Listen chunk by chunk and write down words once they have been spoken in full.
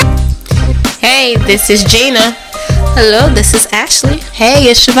Hey, this is Gina. Hello, this is Ashley.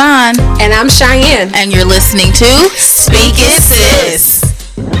 Hey, it's Siobhan. And I'm Cheyenne. And you're listening to Speaking Sis.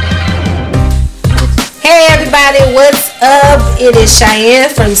 Hey everybody, what's up? It is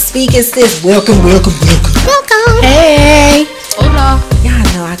Cheyenne from Speaking Sis. Welcome. Hey. Hola. Y'all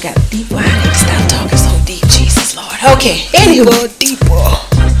know I got deep. I need to stop talking so deep. Jesus Lord. Okay. Anyway. Deeper.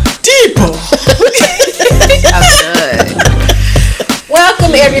 I'm good.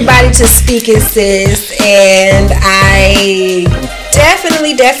 Welcome everybody to Speaking Sis, and I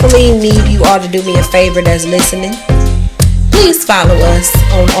definitely need you all to do me a favor that's listening. Please follow us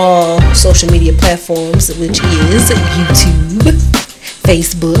on all social media platforms, which is YouTube,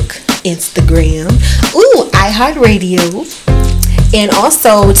 Facebook, Instagram, iHeartRadio, and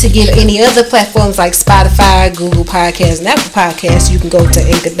also to get any other platforms like Spotify, Google Podcasts, and Apple Podcasts, you can go to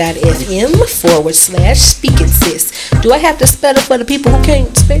anchor.fm/Speaking Sis. Do I have to spell it for the people who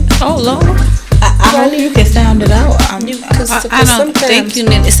can't spell? Oh, Lord. I hope you can sound it out. I don't think you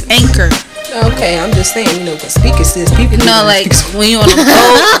need. It's Anchor. Okay, I'm just saying, because Speaking Sis, people. Like when you on a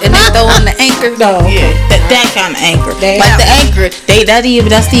boat and they throw on the anchor. No, yeah, that kind of anchor. Like the anchor,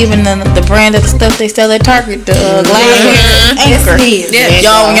 that's even the brand of the stuff they sell at Target. The glass anchor. Yeah.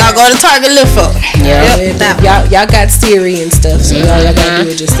 Y'all go to Target, look for it. Yep. Y'all got Siri and stuff, so all y'all gotta do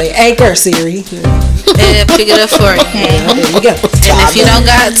is just say Anchor Siri. And pick it up for you. There you go. And if you don't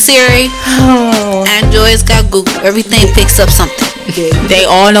got Siri, Android's got Google. Everything picks up something. They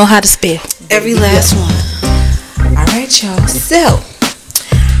all know how to spell. Every last one. All right, y'all. So,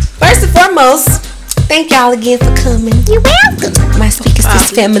 first and foremost, thank y'all again for coming. You're welcome. My Speaking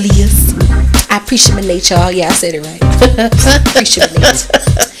Sis family is. I appreciate y'all. Yeah, I said it right. Appreciate.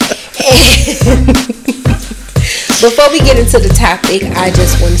 Before we get into the topic, I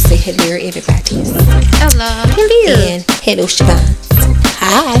just want to say hello, everybody. Hello. And hello, Siobhan.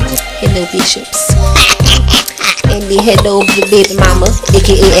 Hi. Hello, Bishops. And then hello, the baby mama,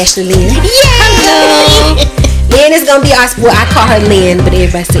 aka Ashley Lynn. Hello. Lynn is gonna be our. Well, I call her Lynn, but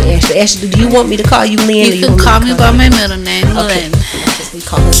everybody say Ashley. Ashley, do you want me to call you Lynn? You can call me by my middle name, Lynn. We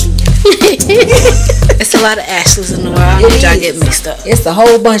call her Lynn. It's a lot of Ashleys in the world. Y'all get mixed up. It's a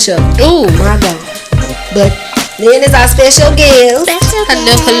whole bunch of them. Oh my God! But Lynn is our special guest.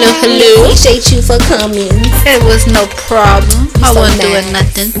 Hello. Appreciate you for coming. It was no problem. I wasn't doing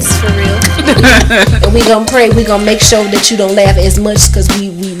nothing for real. And we gonna pray. We gonna make sure that you don't laugh as much because we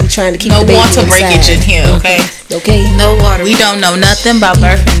trying to keep the baby water breakage in here. Okay. No water. We don't know nothing about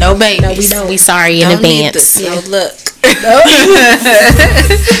birthing no babies. No, we don't. We sorry in advance. No, look.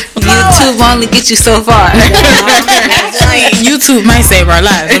 YouTube only get you so far. YouTube might save our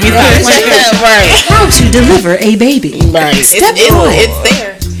lives. Let me right. How to deliver a baby. Right. It's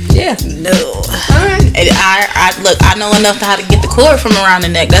there. Yeah. No. Alright. I know enough to how to get the cord from around the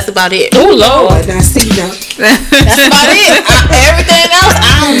neck. That's about it. Oh Lord. I see now. That's about it. Everything else,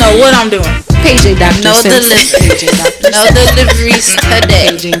 I don't know what I'm doing. PJ Doctor. No deliveries today.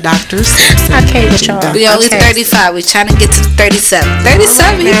 PJ Doctors. I can't with y'all. We only 35. We're trying to get to 37.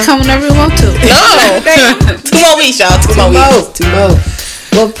 37, you come whenever you want to. No. 2 more weeks, y'all. 2 more weeks. 2 more.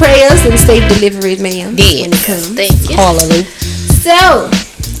 Well, prayers and safe deliveries, ma'am. Yeah. When it comes. Thank you. Hallelujah. So,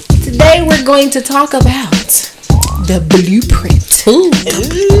 today we're going to talk about the blueprint. Ooh.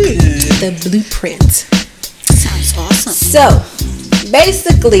 The blueprint. Sounds awesome. So,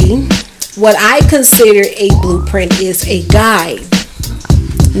 basically, what I consider a blueprint is a guide,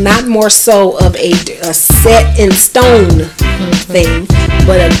 not more so of a set in stone thing,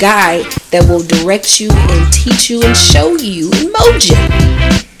 but a guide that will direct you and teach you and show you and mold you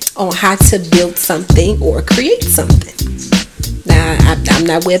on how to build something or create something. Now, I'm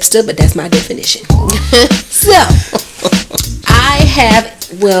not Webster, but that's my definition. So, I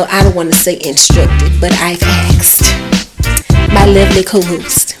don't want to say instructed, but I've asked my lovely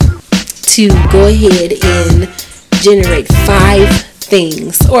co-host to go ahead and generate 5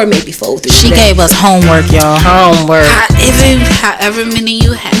 things, or maybe 4 things. She gave us homework, y'all. However many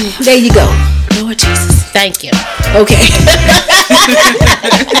you have. There you go. Lord Jesus. Thank you. Okay.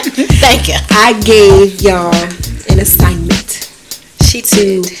 Thank you. I gave y'all an assignment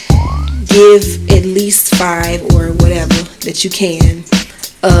to give at least 5 or whatever that you can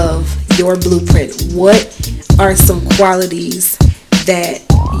of your blueprint. What are some qualities that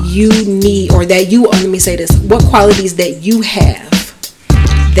you need, or that you, let me say this, what qualities that you have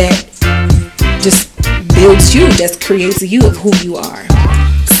that just builds you, that creates you of who you are.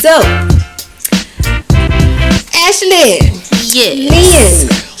 So, Ashley. Yes. Lynn,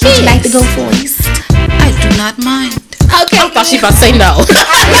 would you like to go first? I do not mind. Okay. I thought she was about to say no.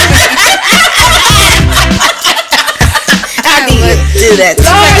 I do that.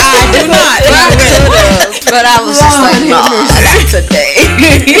 I do not. But I was just like, no, not today.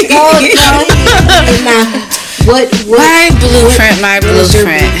 Now, what My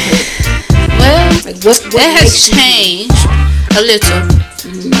blueprint. Well, it has makes you- changed a little,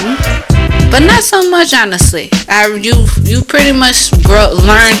 but not so much. Honestly, you pretty much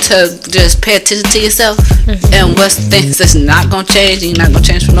learn to just pay attention to yourself and what's things that's not gonna change. And you're not gonna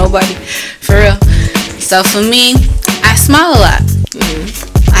change for nobody, for real. So for me, I smile a lot.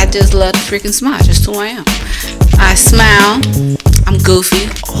 I just love to freaking smile. Just who I am. I smile. I'm goofy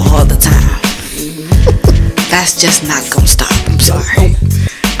all the time. That's just not gonna stop. I'm sorry.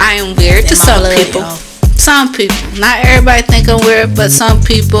 I am weird to some people. Some people. Not everybody think I'm weird, but some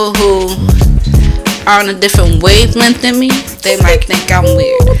people who are on a different wavelength than me, they might think I'm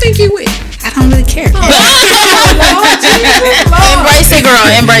weird. I think you weird. I don't really care. Embrace it, girl.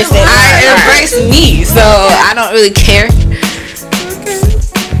 Embrace it. I embrace me, so I don't really care.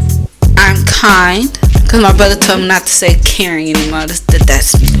 I'm kind, because my brother told me not to say caring anymore.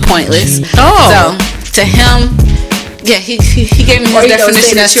 That's pointless. So to him, yeah, he gave me his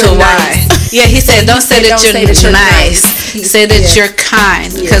definition as to why. Yeah, he said, don't say that you're nice. Say that you're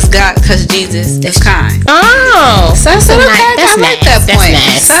kind, because Jesus is kind. Oh, So I said, okay, that's I like nice. that That's point.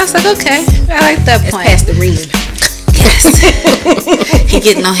 nice. So I was like, okay, I like that point. Past the ring. Yes. He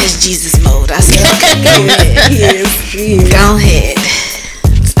getting on his Jesus mode. I said, okay, He is. go ahead.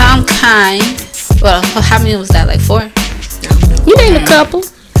 So I'm kind. Well, how many was that? Like 4? You named a couple.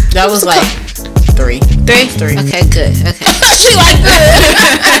 That was like 3. 3? Okay, good. Okay. She like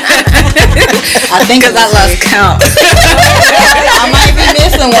I think Because I lost count. I might be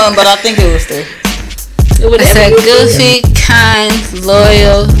missing one, but I think it was 3. I said goofy, kind,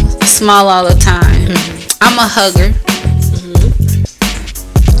 loyal, smile all the time. I'm a hugger.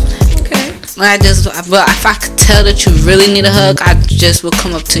 Okay. But if I could tell that you really need a hug, I just will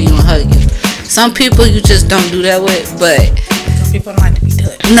come up to you and hug you. Some people you just don't do that with, but People don't like to be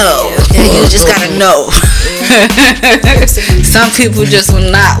touched. no, you just gotta know. Some people just will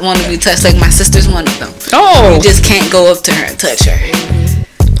not want to be touched. Like my sister's one of them. Oh. You just can't go up to her and touch her.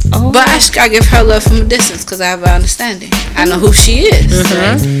 Oh. But I give her love from a distance because I have an understanding. I know who she is.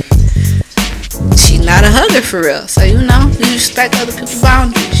 She's not a hugger for real. So you respect other people's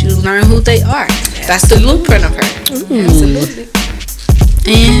boundaries. You learn who they are. That's the blueprint of her. Absolutely.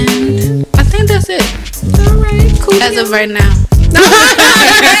 And I think that's it. Alright, cool. As of right now.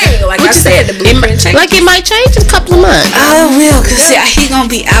 Like I said, the blueprint changed. Like it might change in a couple of months. Oh, will, because he gonna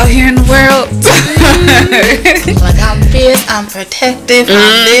be out here in the world. Like I'm this, I'm protective,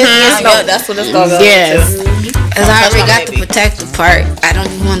 I'm this. That's what it's gonna go Yes. As I already got the protective part, I don't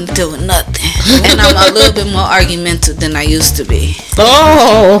even want to deal with nothing. And I'm a little bit more argumentative than I used to be.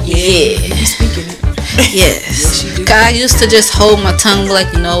 Oh. Yeah. Yes. Cause I used to just hold my tongue, be like,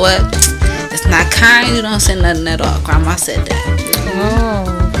 you know what? It's not kind. You don't say nothing at all. Grandma said that.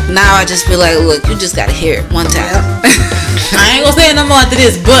 Now I just be like, look, you just gotta hear it one time. I ain't gonna say it no more after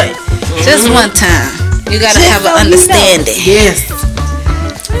this, but Just one time. You gotta have an understanding. yes.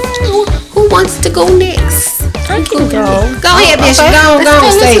 Who wants to go next? I can go. Go ahead, bitch. Go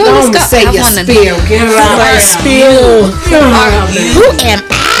on, say I your wanna spiel. Get it out there. Spiel. Who am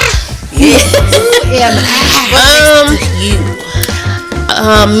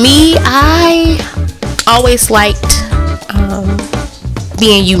me, I always liked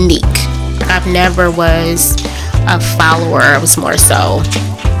being unique. I've never was a follower. I was more so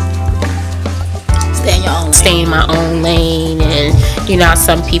stay in my own lane, and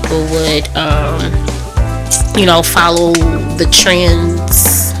some people would follow the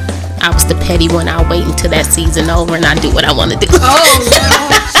trends. I was the petty one. I'll wait until that season over and I do what I want to do.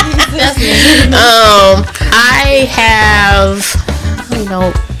 I have,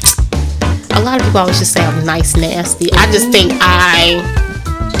 a lot of people always just say I'm nice, nasty. I just think I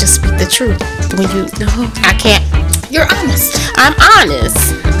just speak the truth. I can't. You're honest. I'm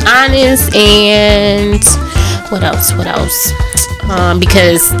honest, and what else?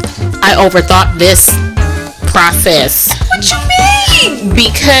 Because I overthought this process. What you mean?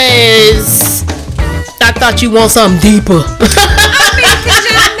 Because I thought you want something deeper.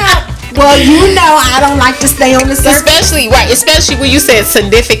 Well, I don't like to stay on the surface. Especially when you said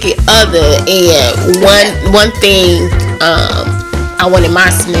significant other, and one thing I wanted my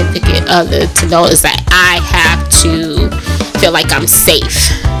significant other to know is that I have to feel like I'm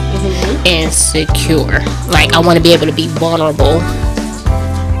safe and secure. Like I want to be able to be vulnerable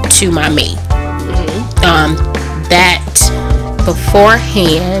to my mate. That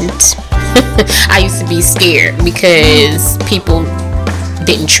beforehand, I used to be scared because people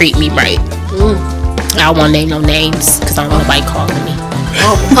didn't treat me right. I don't want to name no names because I don't want nobody calling me.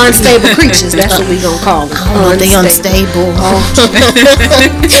 Oh, unstable creatures. That's what we gonna call them. Oh, they unstable.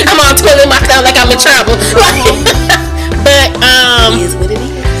 I'm all twiddling myself like I'm in trouble. But It is what it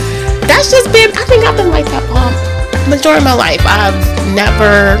is. that's just been. I think I've been like that majority of my life. I've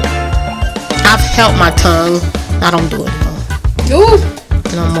held my tongue. I don't do it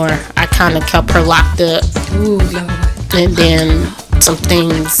no more. I kind of kept her locked up. Ooh, Lord. And then some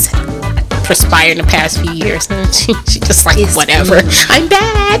things transpired in the past few years, and she just like, whatever. I'm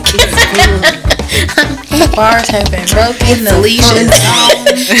back. Bars have been broken. The leash is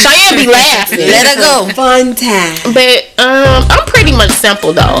on. Cheyenne be laughing. Let her go. Fun time. But I'm pretty much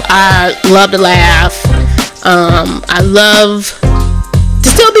simple though. I love to laugh. I love to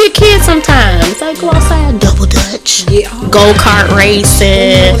still be a kid sometimes. I go outside, double dutch, go kart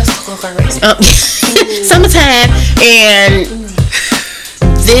racing. Go kart racing. Summertime. And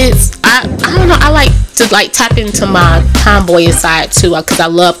this, I don't know, I like to like tap into my tomboy side too, because I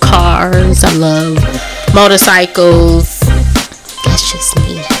love cars, I love motorcycles. That's just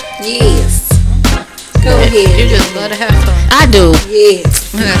me. Yes. Go ahead. You just love to have fun. I do. Yes.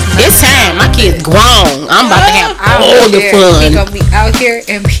 It's time. My kid's grown. I'm about to have all the He fun. gonna be out here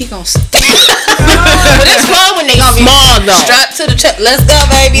and he gonna But it's fun when they small though. Strapped to the chest. Let's go,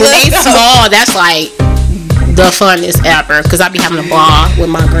 baby. When they Let's go. small, that's like the funnest ever, because I be having a ball with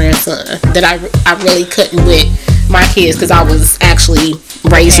my grandson that I really couldn't with my kids, because I was actually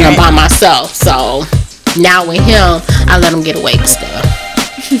raising them by myself. So now with him, I let him get away with stuff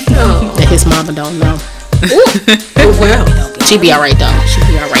that his mama don't know. Oh, well. She be alright though. She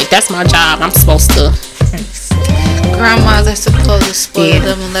be alright. That's my job. I'm supposed to. grandmas are supposed to spoil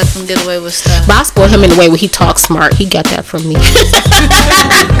them and let them get away with stuff. But I spoil him in the way where he talks smart. He got that from me.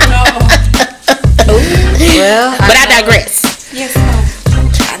 Well, But I digress. yes.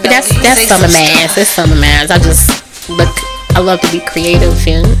 But that's summer mass. It's summer mass. I love to be creative,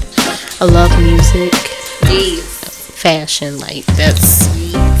 and I love music, fashion. Like that's.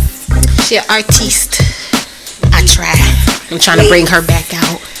 She an artiste. I try. I'm trying to bring her back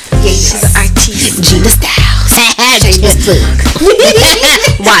out. She's an artiste. Gina Styles.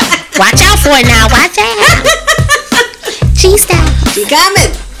 Watch out for it now. Watch out. G Styles. She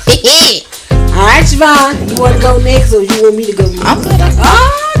coming. All right, Siobhan. You want to go next, or you want me to go next? I'm good.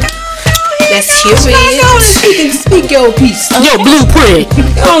 That's curious. Speak your piece. Your blueprint.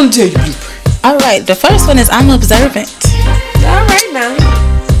 Go on, tell you. All right. The first one is I'm observant. All right, now.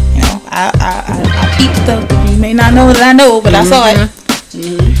 You know, I peep stuff that you may not know that I know, but I saw it.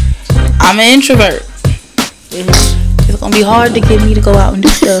 I'm an introvert. It's gonna be hard to get me to go out and do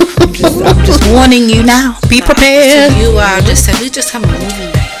stuff. I'm just warning you now. Be prepared. You are we just have a movie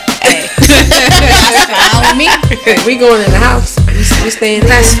night. That's fine with me. We going in the house. We staying there.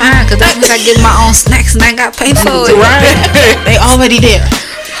 That's fine, because that means I get my own snacks and I got paid for it. Right? They already there.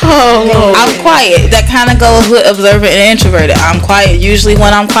 Oh, I'm quiet. That kind of goes with observant and introverted. I'm quiet. Usually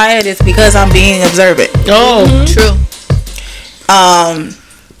when I'm quiet, it's because I'm being observant. oh, True.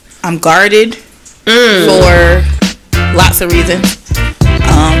 I'm guarded for lots of reasons.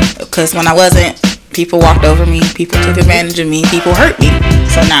 Because when I wasn't, people walked over me, people took advantage of me, people hurt me.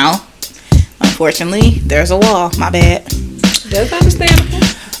 So now, unfortunately, there's a wall. My bad. That's understandable.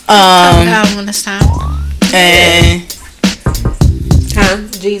 When it's time. And Huh?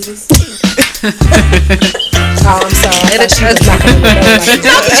 Jesus. Oh, I'm sorry. I thought she was knocking on the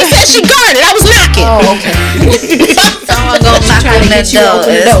door like that. she said she guarded. I was knocking. Oh, okay. Someone gonna knock on that door.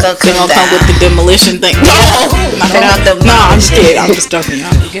 it's gonna come with the demolition thing. Knocking out the No, I'm just kidding. I'm just joking.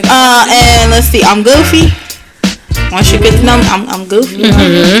 And let's see. I'm goofy. Once you get to know me, I'm goofy.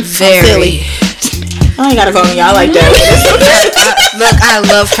 I'm silly. I ain't gotta call y'all like that. Look, I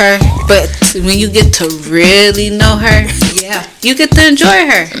love her, but when you get to really know her, you get to enjoy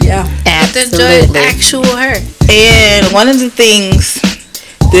her. Yeah. You get to enjoy actual her. And one of the things,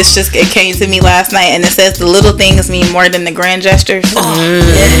 it came to me last night, and it says the little things mean more than the grand gestures.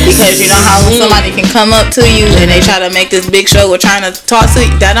 Because you know how when somebody can come up to you and they try to make this big show or trying to talk to you,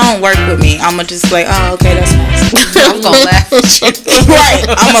 that don't work with me. I'ma just like, oh, okay, that's nice. I'm gonna laugh. Right,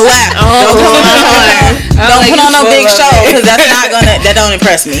 I'ma laugh. Don't put on no big show, because that don't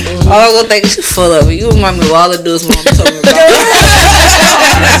impress me. All I'm gonna think is you full of it. You remind me of all the dudes mom told me about.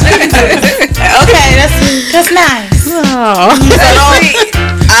 Okay, that's nice. Oh.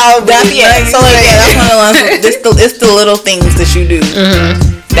 That's one of the ones. It's the little things that you do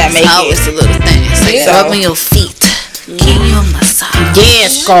that make Always it. the little things. Like rubbing your feet. Give you a massage.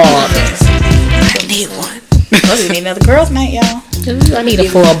 Yes, God. I need one. We need another girls' night, y'all. I need a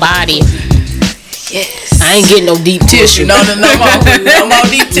full body. Yes. I ain't getting no deep tissue. No more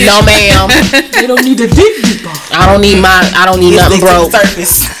deep tissue. No, ma'am. You don't need a deep I don't need nothing broke.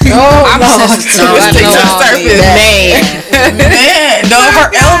 Surface. Oh, I'm sensitive. No, I know to the all surface. these. Man, no, her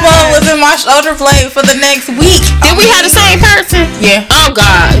elbow was in my shoulder blade for the next week. Did we have the same person? Yeah. Oh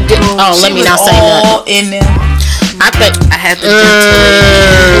God. Let me not say that. all in there. I think I had to do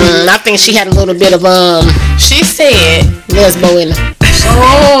it. I think she had a little bit of She said, lesbo in her.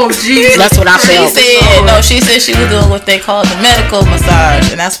 Oh, jeez. That's what I felt. she said she was doing what they call the medical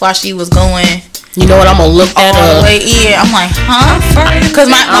massage, and that's why she was going You know what? I'm gonna look that all the up. way in. I'm like, huh? Because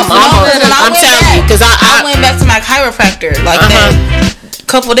I'm telling you, because I went back to my chiropractor like that a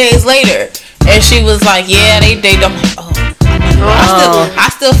couple days later, and she was like, yeah, they don't. I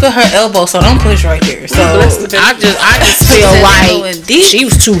still feel her elbow, so don't push right there. So I just feel like she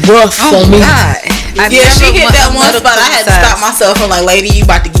was too rough for me. God. she hit that one spot. I had to stop myself. I'm like, lady,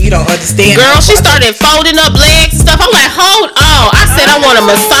 you don't understand. Girl, she started folding up legs and stuff. I'm like, hold on. I said I want a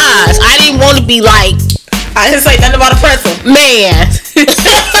massage. I didn't want to be like, I didn't say nothing about a pretzel. man.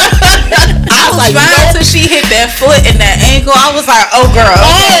 I was like, until she hit that foot and that ankle, I was like, oh girl.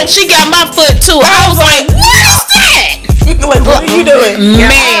 Oh, she got my foot too. I was like, what is that? Like, what are you doing?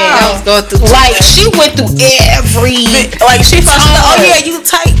 Man, I was going through like she went through every. Like she thought, oh yeah, you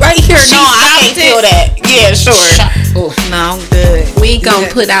tight right here. She No, I can't stopped feel that. Yeah, sure. No, I'm good. We ain't gonna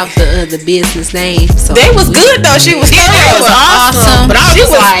put out the business name. So They was good though. She was It thorough. was awesome, but I She was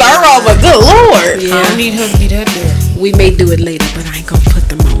was like, thorough, but good lord. yeah, I need her to be that good. we may do it later, but I ain't gonna put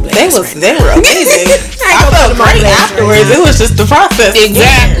them on They blast. they were amazing. I felt great afterwards. It was just the process.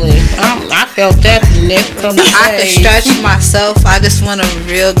 exactly. I felt that next couple I can stretch myself. I just want a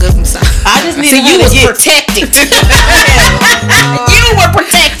real good massage. I just need See, you to was get protected. You were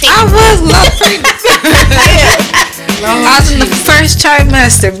protected. I was low pregnant. I was in the first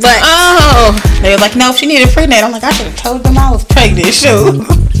trimester, but Oh, They were like, no, she needed pregnant. I'm like, I should have told them I was pregnant. Shoot.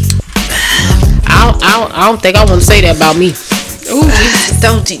 I don't think I want to say that about me. ooh,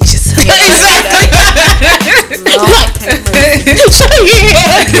 don't jinx yourself.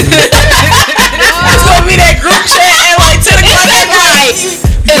 It's gonna be that group chat at like 10 o'clock at night.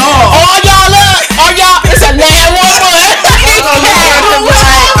 All y'all up, it's a 911.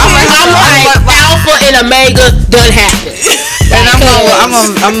 I'm like Alpha and Omega done happened. And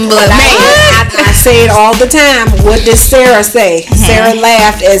I'm like, I say it all the time. What did Sarah say? Sarah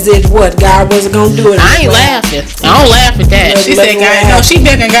laughed as if what God wasn't gonna do it. I ain't laughing. I don't laugh at that. She said, God, no, she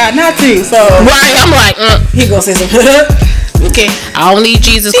begging God not to. So Right, I'm like, He gonna say something. okay. I don't need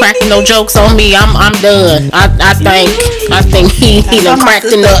Jesus cracking no jokes on me. I'm done. I think he done cracked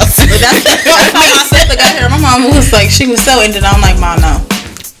enough. But that's how my sister got here. My mom was like, she was so into it. I'm like, Mom, no.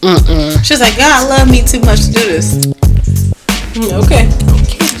 She's like, God love me too much to do this. Okay.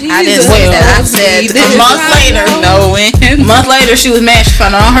 I didn't say that. I said A month later, knowing. a month later, she was mad. She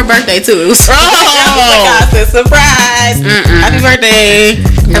found out on her birthday too. It was I said, surprise, happy birthday.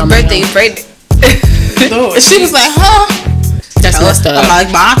 Her birthday, birthday. She was like, huh? That's messed I'm up.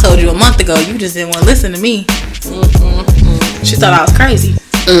 like, Ma, I told you a month ago. You just didn't want to listen to me. She thought I was crazy.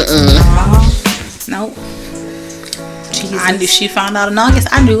 Nope. I knew she found out in August.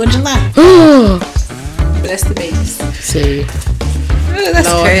 I knew in July. Bless the babies. See, That's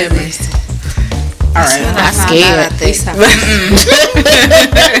Lord have crazy. All right. I'm scared.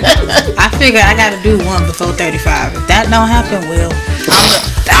 I figured I got to do one before 35. If that don't happen, well,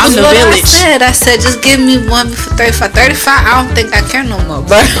 I'm the What village. I said just give me one before 35. 35, I don't think I care no more.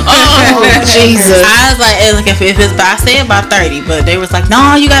 But Oh, Jesus. I was like, hey, look, if it's by, I said by 30, but they was like,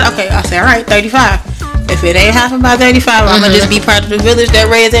 no, you got, okay. I said, all right, 35. If it ain't happening by 35, I'm gonna just be part of the village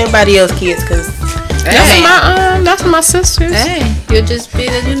that raised everybody else's kids, cause That's my sisters. hey, you'll just be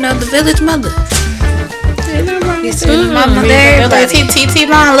the, the village mother. You see the Mama mama there, there, like, T,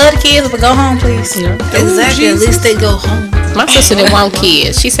 mom, love the kids, but go home, please. exactly. At least they go home. My sister didn't want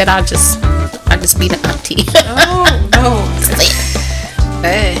kids. She said I just be the auntie.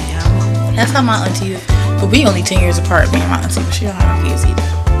 Hey, That's how my auntie is. But we only 10 years apart, me and my auntie, but she don't have kids either.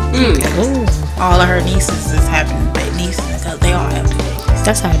 All of her nieces is having nieces because they all have babies.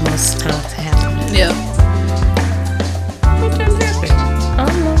 That's how most times happen. yeah. I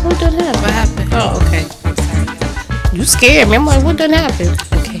don't know what done happened. What happened? Oh, okay. You scared me. I'm like, what done happened?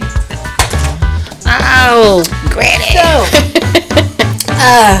 Okay. Oh, granny.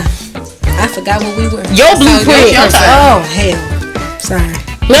 I forgot what we were. Your blueprint. Oh hell. Sorry.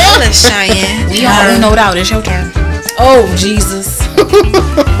 Well, Cheyenne. We all know it out. It's your turn. Oh Jesus.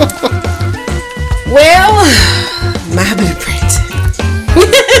 Well, my blueprint.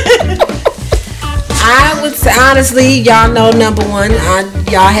 I would So honestly, y'all know number one.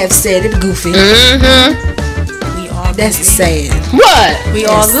 Y'all have said it, Goofy. We all That's sad. What? we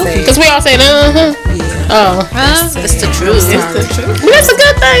all That's goofy. sad. Because we all say, Yeah. Oh. It's the truth. Well, that's a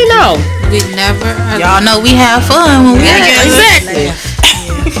good thing, though. We never. Y'all know we have fun when we Yeah, together. exactly.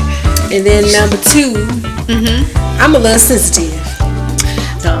 And then number two, I'm a little sensitive.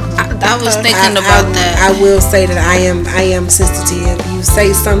 I was thinking about that. I will say that I am sensitive. You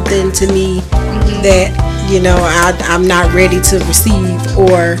say something to me that I'm not ready to receive,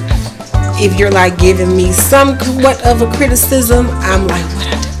 or if you're like giving me somewhat of a criticism, I'm like, what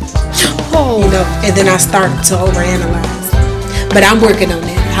I do? And then I start to overanalyze. But I'm working on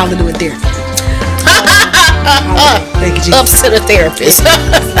that. Hallelujah therapy. Thank you, Jesus. Ups to the therapist.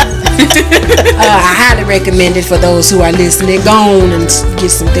 I highly recommend it for those who are listening. Go on and get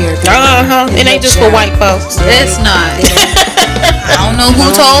some therapy. It ain't just for white folks. It's not. I don't know who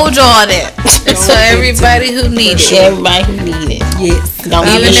told y'all that. It's for everybody who needs it. Everybody who need it. Yes. Don't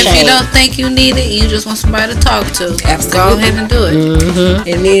be Even if you ashamed. don't think you need it, you just want somebody to talk to. Absolutely. Go ahead and do it.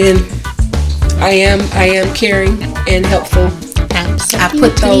 And then I am caring and helpful. I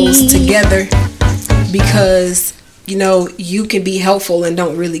put those together because you can be helpful and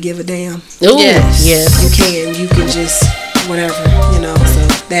don't really give a damn. Ooh, Yes. yes. You can just whatever, so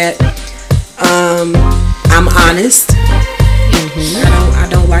that I'm honest. I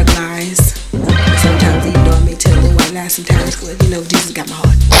don't like lies. Sometimes, even though I may tell a little white lies sometimes, but Jesus got my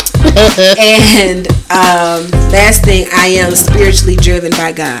heart. And last thing, I am spiritually driven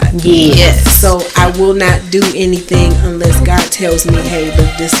by God. Yes. So I will not do anything unless God tells me, hey,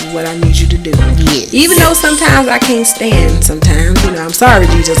 look, this is what I need you to do. Yes. Even though sometimes I can't stand, sometimes, I'm sorry,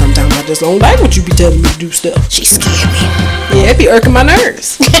 Jesus, sometimes I just don't like what you be telling me to do stuff. She scared me. Yeah, it be irking my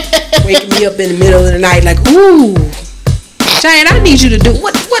nerves. Waking me up in the middle of the night like, ooh, Jane, I need you to do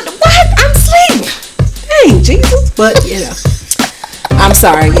what? I'm asleep. Dang, Jesus. But, I'm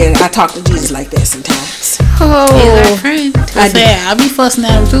sorry, I talk to Jesus like that sometimes. He's our friend. I be fussing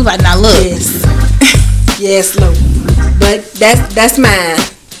at him too. Like, now look. Yes. Yes, Lord. But that's mine.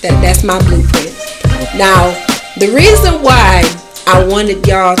 That's my blueprint. Now, the reason why I wanted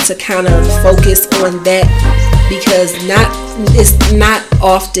y'all to kind of focus on that, because it's not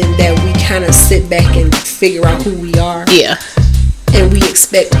often that we kind of sit back and figure out who we are. Yeah. And we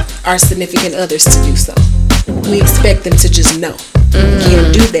expect our significant others to do so. We expect them to just know. We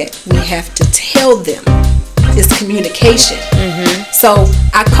can't do that. We have to tell them. It's communication. So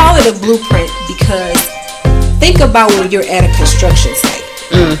I call it a blueprint because think about when you're at a construction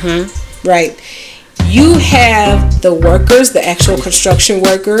site. Right? You have the workers, the actual construction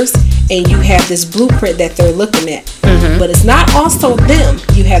workers, and you have this blueprint that they're looking at. But it's not also them.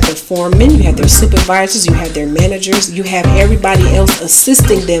 You have the foremen, you have their supervisors, you have their managers, you have everybody else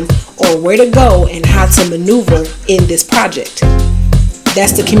assisting them on where to go and how to maneuver in this project.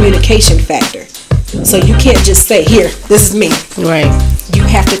 That's the communication factor. So you can't just say, here, this is me. Right. You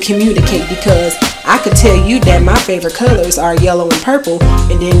have to communicate, because I could tell you that my favorite colors are yellow and purple,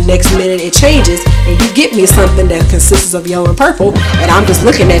 and then next minute it changes and you get me something that consists of yellow and purple, and I'm just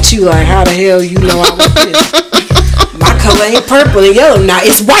looking at you like, how the hell I want this? My color ain't purple and yellow now,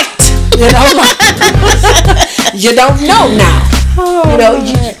 it's white. You don't know now.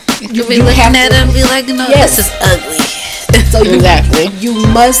 You be looking at them and be like, Yes. this is ugly. So Exactly. you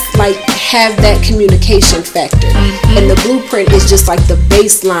must have that communication factor, and the blueprint is just like the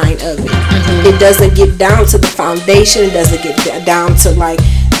baseline of it. It doesn't get down to the foundation. It doesn't get down to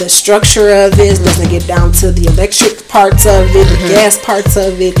the structure of it. It doesn't get down to the electric parts of it, the gas parts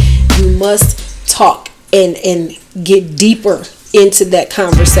of it. You must talk and get deeper into that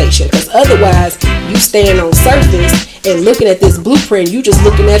conversation, because otherwise you stand on surface and looking at this blueprint, you just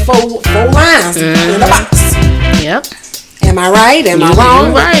looking at four lines in a box. Yep. Am I right? Am I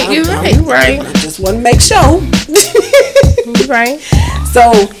wrong? You're right. I just want to make sure. You're right.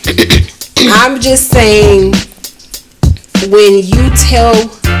 So I'm just saying, when you tell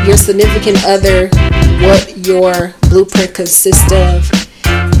your significant other what your blueprint consists of,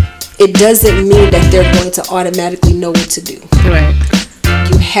 it doesn't mean that they're going to automatically know what to do. Right.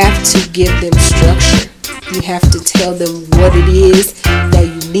 You have to give them structure. You have to tell them what it is that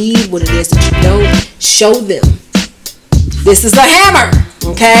you need, what it is that you don't. Show them. This is a hammer,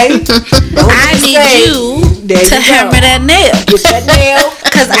 okay? I need you to hammer that nail. Get that nail.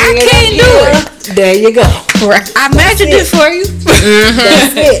 Because I can't do it. There you go. Right. I measured it for you.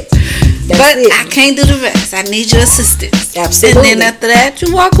 That's it. But I can't do the rest. I need your assistance. Absolutely. And then after that,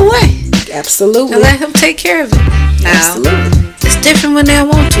 you walk away. Absolutely. And let him take care of it. Now, Absolutely. it's different when they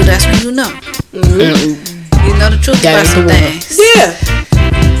want to. That's when you know. You know the truth about some things. Yeah.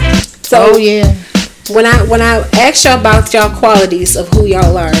 So, Oh yeah. when I ask y'all about y'all qualities of who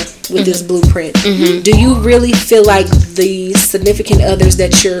y'all are with this blueprint, do you really feel like the significant others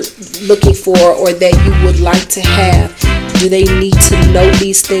that you're looking for or that you would like to have, do they need to know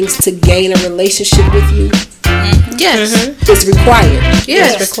these things to gain a relationship with you? Yes. It's required.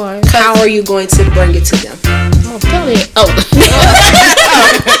 Yes. It's required. How are you going to bring it to them? Oh, brilliant. Oh.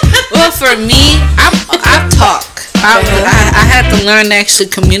 Well, for me, I talk. I had to learn to actually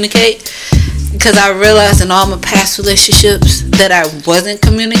communicate because I realized in all my past relationships that I wasn't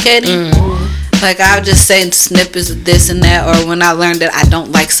communicating. Like, I'll just say snippets of this and that, or when I learned that I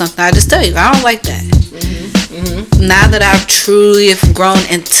don't like something, I just tell you, I don't like that. Now that I've truly have grown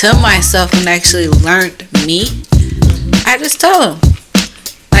into myself and actually learned me, I just tell them.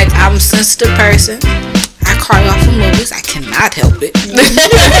 Like, I'm a sensitive person. I cry off of movies. I cannot help it. I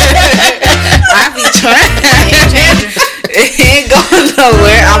be trying. It ain't going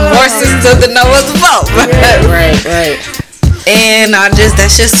nowhere. I'm more sensitive than I was before. Right. And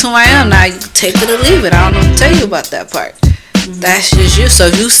that's just who I am. Now, you can take it or leave it. I don't know what to tell you about that part. That's just you. So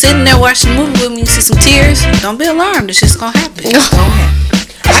if you sitting there watching a movie with me, you see some tears, don't be alarmed. It's just gonna happen. I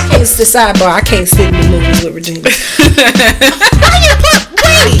can't sidebar. I can't sit in the movies with Regina. I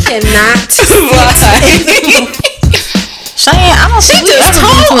cannot. Cheyenne, I don't think we ever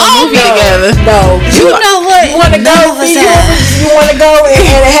been to a movie together. No. You know what? You want to go? You want to go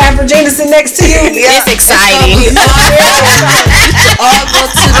and have Regina sit next to you? It's exciting. All go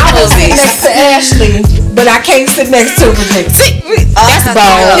to the I will sit movies. next to Ashley, but I can't sit next to Regina. That's I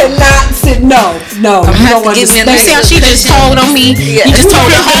bold. cannot sit. No. You don't to give me understand. an See how she just told on me? You just told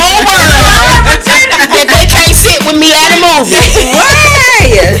the whole world that they can't sit with me at a movie.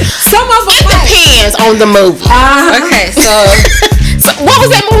 Why? Some of It them. depends on the movie. Okay, so So what was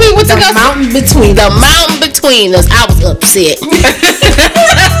that movie with The the mountain between The Mountain Between Us. I was upset.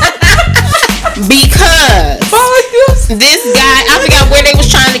 Because this guy, I forgot where they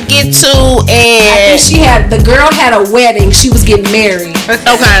was trying to get to, and the girl had a wedding. She was getting married.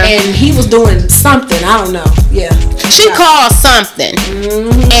 okay, And he was doing something. I don't know. Yeah. she called something,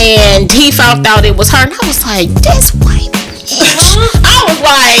 and he found out it was her, and I was like, this white bitch. I was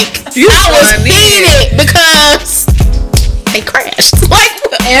like, I was heated because they crashed. Like,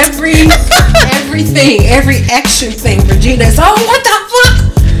 Everything, every action thing, Regina's, oh, what the fuck?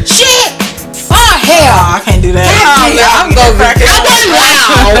 Shit. Oh, hell. I can't do that. I'm going to I wasn't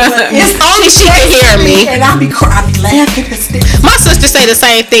loud. It's Only she could hear me. And I'll be laughing. My sister say the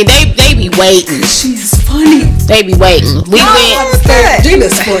same thing. They be waiting. She's funny. They be waiting. We went.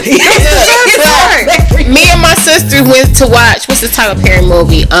 Regina's funny. Me and my sister went to watch what's the Tyler Perry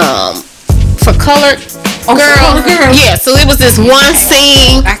movie? For Colored Girl. Yeah. So it was this one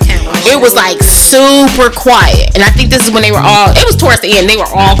scene. I can't watch It was like super quiet, and I think this is when they were all. It was towards the end. They were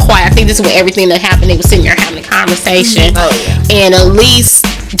all quiet. I think this is when everything that happened. They were sitting there having a conversation. Oh, yeah. And Elise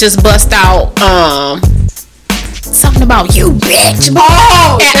just bust out something about you, bitch.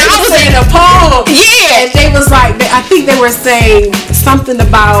 Oh, And I was saying a poem. Yeah. And they was like, I think they were saying something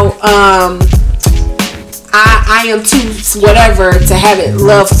about, I am too whatever to have it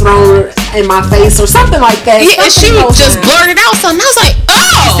love thrown in my face or something like that. Yeah, and she just blurted out something. I was like,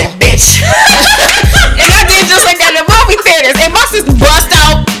 oh, bitch. And I did just like that in the movie theaters. And my sister bust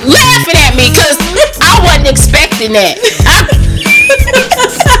out laughing at me because I wasn't expecting that.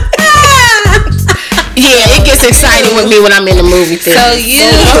 Yeah, it gets exciting with me when I'm in the movie theater. So you,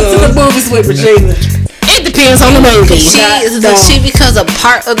 Go to the movies with Regina. It depends on the movie. she becomes a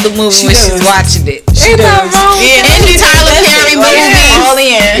part of the movie when she's does. watching it. She does. Any Tyler Perry movie. All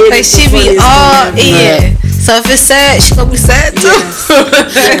in. Like she be all in. So if it's sad, she gonna be sad too.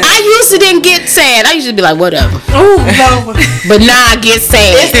 I used to didn't get sad. I used to be like, whatever. Oh, no. But now I get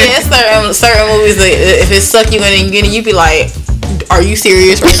sad. It's certain movies that if it suck you in and you be like, are you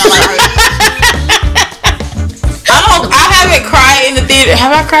serious right now? Like, I haven't cried in the theater.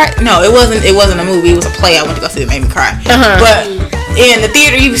 Have I cried? No, it wasn't a movie. It was a play I went to go see that made me cry. But in the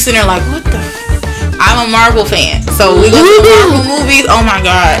theater, you be sitting there like, what the I'm a Marvel fan, so we go to the Marvel movies. Oh my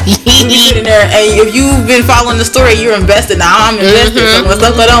god, we be sitting there, and if you've been following the story, you're invested. Now I'm invested. So when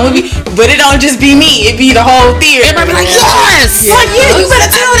stuff going on with me, but it don't just be me; it be the whole theater. Everybody be like, yes! Like, yeah, you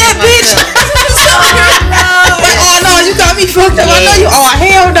better tell that bitch. Like, oh no, you got me fucked up. I know you. Oh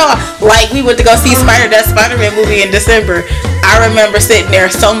hell no! Like we we went to go see that Spider-Man movie in December, I remember sitting there.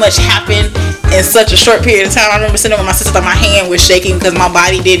 So much happened in such a short period of time. I remember sitting there with my sister. My hand was shaking because my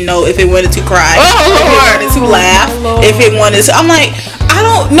body didn't know if it wanted to cry, if it wanted to laugh, if it wanted to. I'm like, I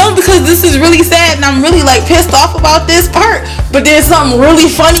don't know, because this is really sad and I'm really like pissed off about this part. But then something really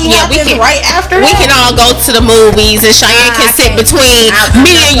funny happens right after. We can all go to the movies and Cheyenne can sit between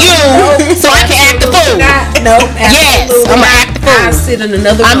me and you so I can act the fool. Yes, I'm gonna act the fool. I'll sit in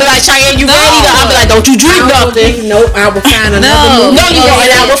another room. I'm be like, Cheyenne, you ready? I'll be like, don't you drink nothing. Nope, I will find another movie. No, you won't,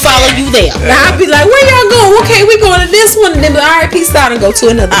 and I will follow you there. I'll be like, where y'all going? Okay, we going to this one. And then all right, peace out, and go to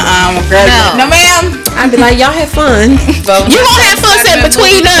another one. No, ma'am. I'll be like, y'all have fun. You gonna have fun sitting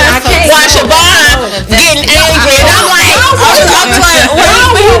between us while Siobhan getting angry, and I'm like, what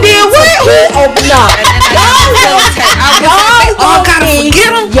you did? What?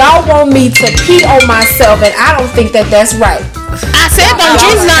 Y'all want me to pee on myself, and I don't think that's right. I said don't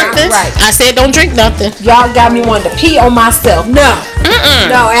drink nothing. Right. I said don't drink nothing. Y'all got me wanting to pee on myself. No.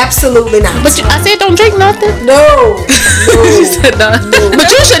 No, absolutely not. But I said don't drink nothing. No. But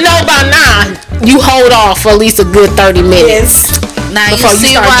you should know by now. You hold off for at least a good 30 minutes. Now you before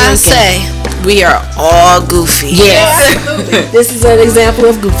see start why I drinking. say we are all goofy. Yes. This is an example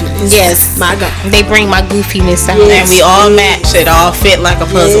of goofiness. Yes. My God. They bring my goofiness out. And we all match. It all fit like a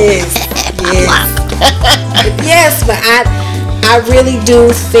puzzle. Yes, but I really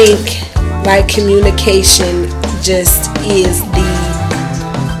do think like communication just is the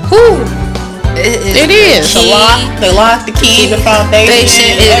It is. The lock, the key, the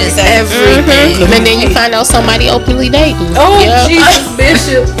foundation, It is everything. And then you find out somebody openly dating. Jesus,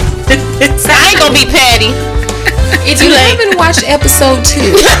 Bishop. I ain't gonna be petty. If you haven't watched episode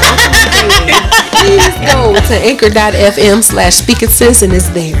 2, please go to anchor.fm/speakingsense and it's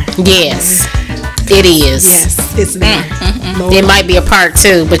there. Yes, it is. Yes, it's there. It might be a part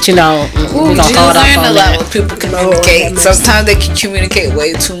 2, but we're gonna hold You up learn on a lot that. when people communicate. Sometimes they can communicate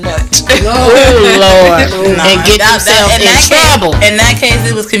way too much. Oh Lord, and get themselves in trouble. In that case,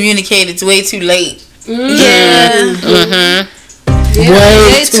 it was communicated way too late. Yeah.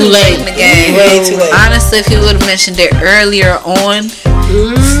 Way too late in the game. Way too late. Honestly, if he would have mentioned it earlier on,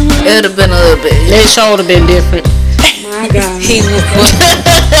 it would have been a little bit. It should have been different. My God. He would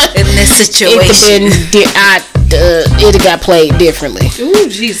in this situation. It have got played differently. Ooh,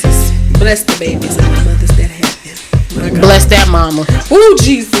 Jesus. Bless the babies and the mothers that have them. My God. Bless that mama. Ooh,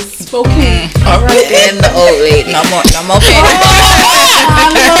 Jesus. Okay. All right. And the old lady. No more petty.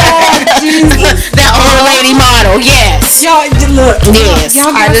 That old lady model. Yes. Y'all, look. Yes.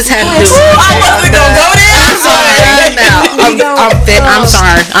 I just had to do I wasn't gonna go there. I'm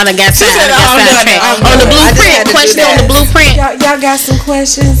sorry. I done got sidetracked. On the blueprint. Question on the blueprint. Y'all got some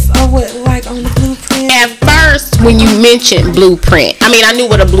questions on what, like on the blueprint? At first, when you mentioned blueprint, I mean, I knew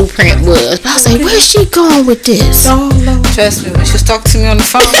what a blueprint was, but I was like, where's she going with this? Oh, Lord. Trust me, when she was talking to me on the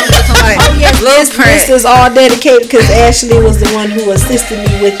phone, I'm like, This is all dedicated because Ashley was the one who assisted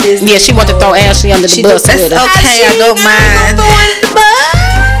me with this. Yeah, she wanted to throw Ashley under the bus with her. okay, I don't mind.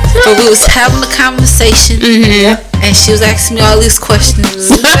 But we was having a conversation, and she was asking me all these questions.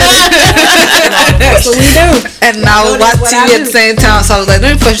 That's what we do. And I was watching TV at the same time, so I was like,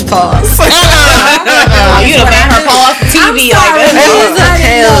 let me push pause. You done made her pause the TV like that.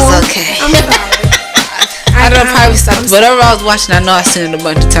 It was okay. I'm sorry. I don't probably stopped. Whatever I was watching, I know I seen it a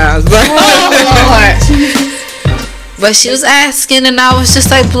bunch of times. But she was asking, and I was just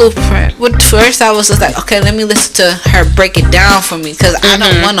like, blueprint. At first, I was just like, okay, let me listen to her break it down for me, because I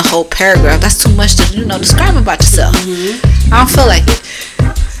don't want a whole paragraph. That's too much to, describe about yourself. I don't feel like it.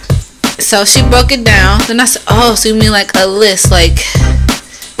 So she broke it down. Then I said, oh, so you mean like a list, like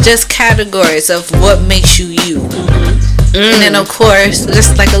just categories of what makes you you. And then, of course,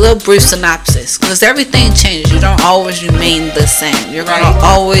 just like a little brief synopsis, because everything changes. You don't always remain the same. You're going to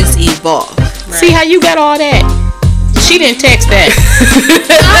always evolve. See how you got all that? She didn't text that.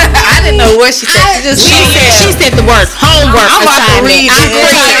 I didn't know what she said. She said the word homework assignment.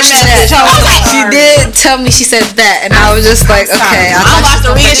 She did tell me she said that, and I was just like, okay. I'm about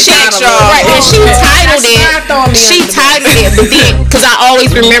to read shit, y'all. Right, and she titled it, but then, because I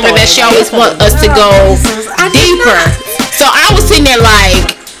always remember that she always want us to go deeper. So I was sitting there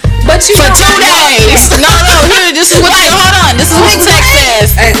like, but for 2 days. No, here, this is what hold on. This is what the text says.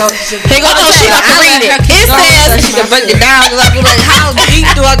 Here go the she got to read it. It says she can break it down. Cause I be like, how deep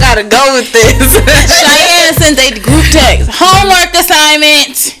do I gotta go with this? Cheyenne sent a group text. Homework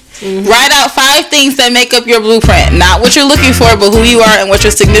assignment. Write out 5 things that make up your blueprint. Not what you're looking for, but who you are and what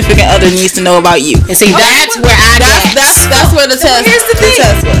your significant other needs to know about you. And see, that's where I got. That's where the test. Here's the thing.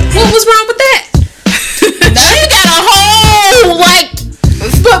 test was. What was wrong with that? She got a whole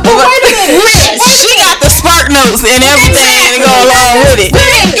But wait a minute. shoes and everything to go along with it. We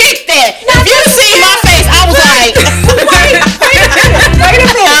didn't get that. If you see my face, I was like, Wait a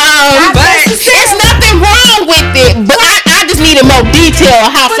minute. but it's nothing wrong with it. But I just needed more detail on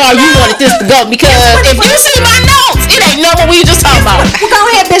how far you wanted this to go, because if you see my notes, it ain't no what we just talking about. Well, go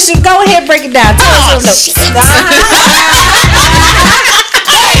ahead, Bishop. Go ahead, break it down. Tell Oh, us those shit. You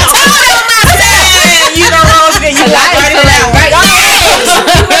don't know you walk right in that right.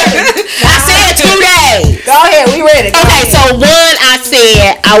 I said 2 days. Go ahead. We ready. Go Okay, ahead. so one, I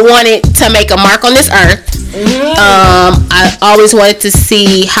said I wanted to make a mark on this earth. I always wanted to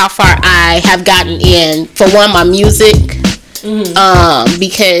see how far I have gotten in, for one, my music.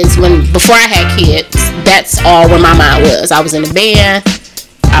 Because before I had kids, that's all where my mind was. I was in a band.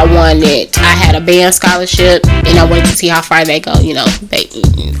 I had a band scholarship, and I wanted to see how far they go. You know,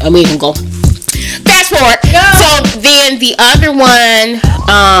 we can go. Fast forward. So then the other one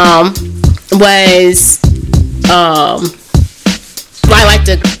was I like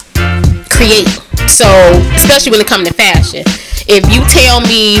to create. So especially when it comes to fashion, if you tell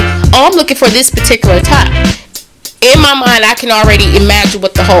me, oh, I'm looking for this particular top, in my mind I can already imagine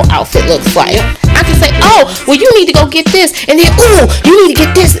what the whole outfit looks like. I can say, oh, well, you need to go get this, and then, ooh, you need to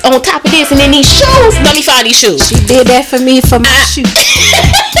get this on top of this, and then these shoes, let me find these shoes. She did that for me for my shoes.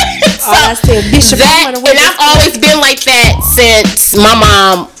 I said, Bishop, And I've always been like that since my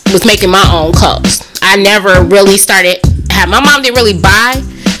mom was making my own clothes. I never really my mom didn't really buy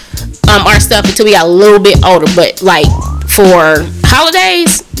our stuff until we got a little bit older, but like for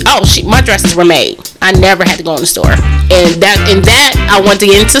holidays, my dresses were made. I never had to go in the store, and that I wanted to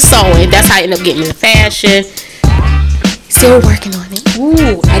get into sewing. That's how I ended up getting into fashion. Still working on it.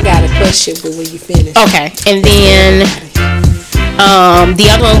 Ooh, I got a question, but when you finish. Okay, and then the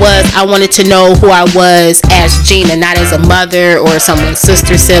other one was I wanted to know who I was as Gina, not as a mother or someone's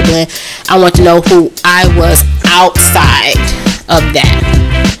sister, sibling. I want to know who I was outside of that.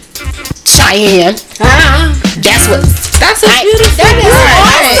 Cheyenne. That's a beautiful. That is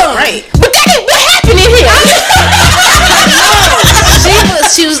awesome. Right. But what happened in here?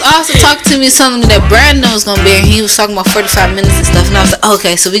 She was also talking to me something that Brandon was gonna be, and he was talking about 45 minutes and stuff, and I was like,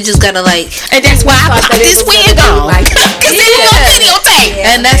 okay, so we just gotta like, And that's why I put this wig on. Because it was on videotape.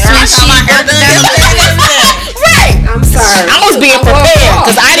 and that's when she Right. I'm sorry. I was being prepared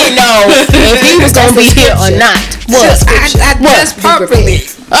because I didn't know if he was gonna be here or not. What? I dressed properly.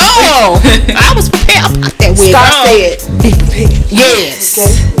 Oh, I was prepared. I put that wig Star on. said, be prepared. Yes.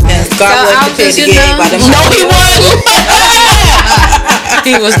 And God So wasn't I was prepared to just, get you hit by them. No, he wasn't.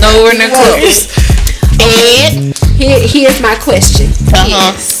 He was nowhere near close. And Here's my question.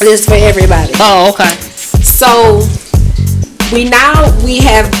 This is for everybody. oh, okay. So we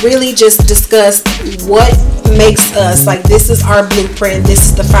have really just discussed what makes us, like, this is our blueprint, this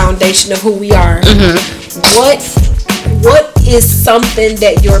is the foundation of who we are. What is something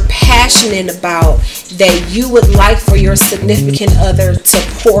that you're passionate about that you would like for your significant other to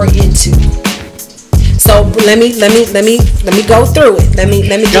pour into? So let me go through it. Let me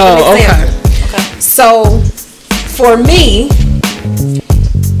give an example. Okay. So for me,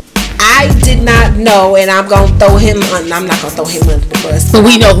 I did not know, and I'm not gonna throw him under the bus. But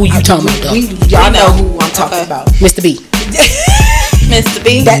we know who you talking about, though. Y'all know who I'm talking about. Mr. B. Mr.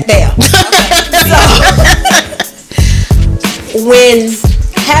 B. That there. When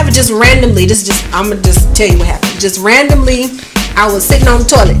just randomly, I'm gonna just tell you what happened. Just randomly, I was sitting on the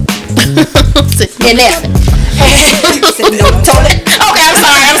toilet. In there. Sitting on the toilet. Okay, I'm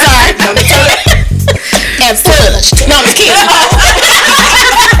sorry. On the toilet. And flushed. No, I'm just kidding.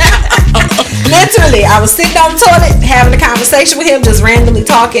 Literally, I was sitting on the toilet having a conversation with him, just randomly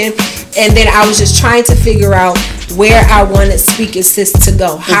talking, and then I was just trying to figure out where I wanted Speak Assist to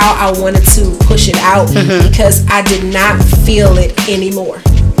go, how I wanted to push it out, because I did not feel it anymore.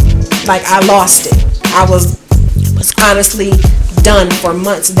 Like, I lost it. I was honestly done for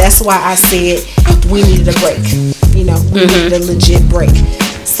months. That's why I said we needed a break. We needed a legit break.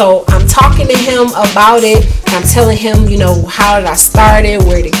 So I'm talking to him about it. I'm telling him, how did I start it,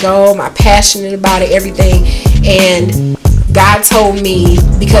 where to go, am I passionate about it, everything. And God told me,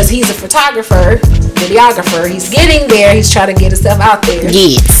 because he's a videographer, he's getting there, he's trying to get himself out there.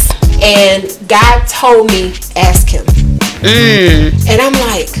 Yes. And God told me, ask him. And I'm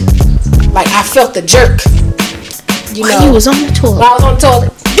like I felt the jerk. While you was on the toilet. While I was on the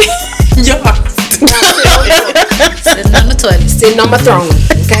toilet. Sitting on the toilet. Sitting on my throne.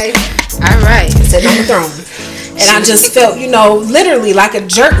 Okay? Alright. Sitting on the throne. And I just felt, literally like a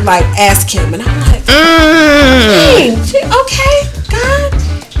jerk, like, ask him. And I'm like, hey, okay, God.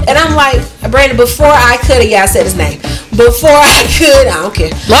 And I'm like, Brandon, before I could, I said his name. Before I could, I don't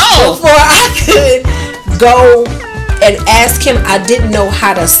care. Whoa. Before I could go and ask him, I didn't know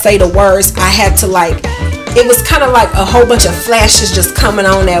how to say the words. I had to it was kind of like a whole bunch of flashes just coming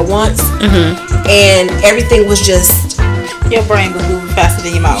on at once, and everything was just. Your brain was moving faster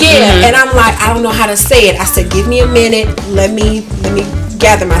than your mouth. Yeah, and I'm like, I don't know how to say it. I said, give me a minute. Let me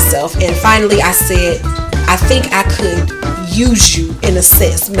gather myself. And finally, I said, I think I could use you in a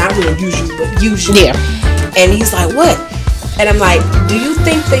sense. Not really use you, but use you. Yeah. And he's like, what? And I'm like, do you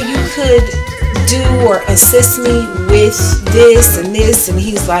think that you could do or assist me with this and this? And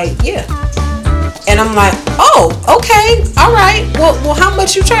he's like, yeah. And I'm like, oh, okay, all right. Well, how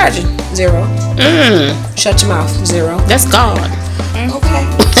much you charging? 0. Shut your mouth. 0. That's God. Okay.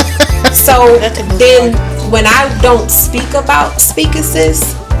 So then, when I don't speak about Speak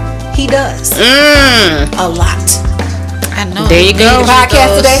Assist, he does a lot. I know. There you go.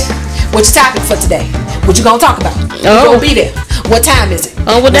 Podcast today. What's your topic for today? What you gonna talk about? You gonna be there? What time is it?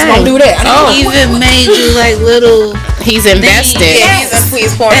 Oh, what Let's day? gonna do that. He even made you like little. He's invested.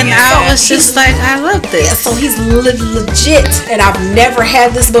 He's pouring And I was just like, I love this. So he's legit, and I've never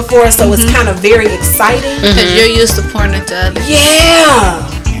had this before, so it's kind of very exciting. Because you're used to pouring into others. Yeah.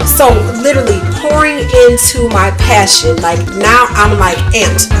 So literally pouring into my passion. Like now I'm like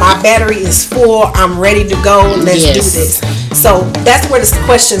amped. My battery is full. I'm ready to go. Let's do this. So that's where this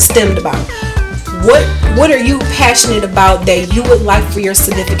question stemmed about. What are you passionate about that you would like for your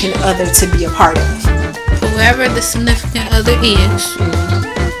significant other to be a part of? Whoever the significant other is,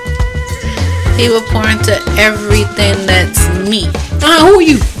 he will pour into everything that's me. Who are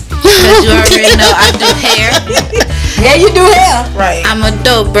you? Because you already know I do hair. Yeah, you do hair. Right. I'm a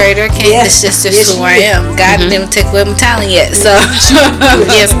dope braider. It's just who I am. God didn't take away my talent yet. So,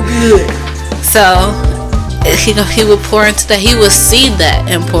 yes. So, he would pour into that. He would see that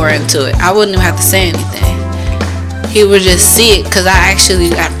and pour into it. I wouldn't even have to say anything. He would just see it because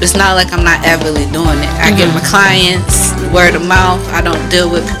it's not like I'm not heavily doing it. I get my clients word of mouth. I don't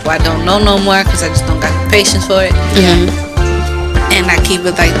deal with people I don't know no more because I just don't got the patience for it. And I keep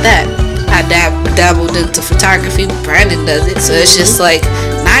it like that. I dabbled into photography. Brandon does it. So it's just like,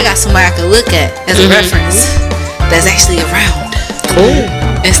 now I got somebody I can look at as a reference that's actually around. Cool.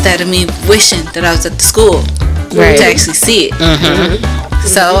 Instead of me wishing that I was at the school to actually see it.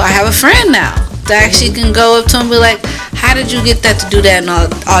 So I have a friend now that actually can go up to him and be like, how did you get that to do that and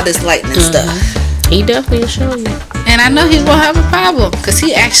all this lightning stuff? He definitely will show you. And I know he won't have a problem because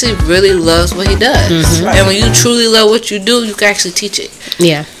he actually really loves what he does. And when you truly love what you do, you can actually teach it.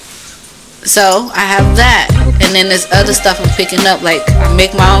 Yeah. So I have that. And then there's other stuff I'm picking up. Like I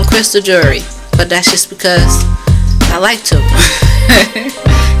make my own crystal jewelry. But that's just because I like to.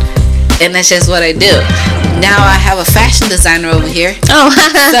 And that's just what I do. Now I have a fashion designer over here. Oh.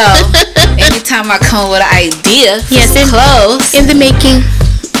 So anytime I come with an idea for some clothes, in the making.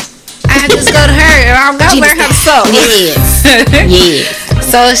 I just go to her and I'm gonna learn how to sew. Yes. Yes.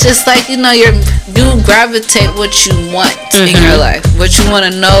 So it's just like, you gravitate what you want in your life. What you want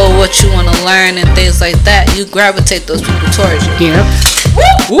to know, what you want to learn and things like that. You gravitate those people towards you. Yep.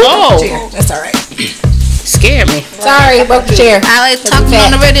 Whoa. That's all right. Scared me. Sorry, broke the chair. I like talking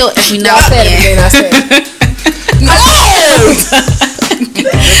on the radio every now and then. I said it.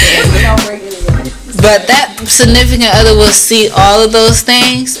 But that significant other will see all of those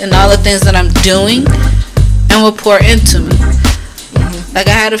things and all the things that I'm doing and will pour into me. Like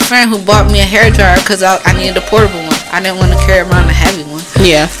I had a friend who bought me a hairdryer because I needed a portable one. I didn't want to carry around a heavy one.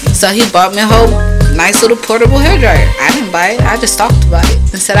 Yeah. So he bought me a whole nice little portable hairdryer. I didn't buy it. I just talked about it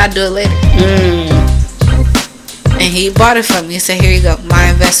and said I'd do it later. And he bought it for me and said, here you go,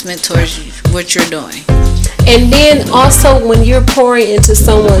 my investment towards what you're doing. And then also when you're pouring into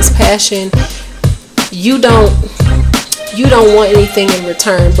someone's passion, you don't want anything in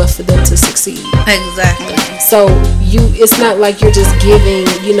return but for them to succeed. Exactly. So it's not like you're just giving,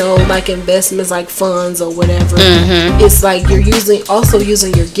 like investments like funds or whatever. It's like you're using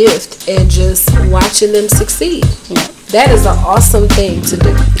your gift and just watching them succeed. That is an awesome thing to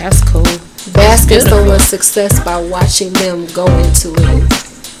do. That's cool. Bask in someone's success by watching them go into it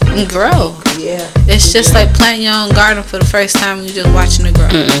and grow. Yeah. It's just like planting your own garden for the first time and you're just watching it grow.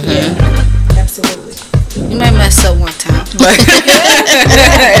 Yeah. Absolutely. You might mess up one time, but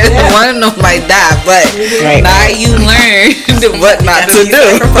one of them might die. But now you learn what not to do.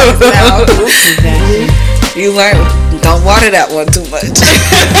 You learn, don't water that one too much.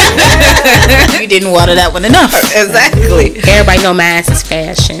 You didn't water that one enough. Exactly. Everybody know my ass is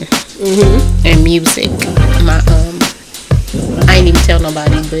fashion and music. I ain't even tell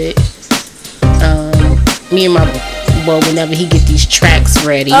nobody, but me and my boy, whenever he get these tracks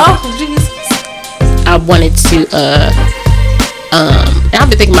ready, oh Jesus, I wanted to And I've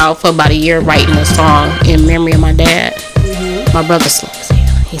been thinking about for about a year writing a song in memory of my dad. My brother's slow.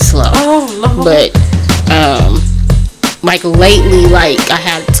 He's slow. Oh, Lord. But like lately, like I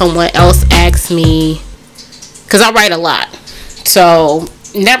had someone else ask me, because I write a lot, so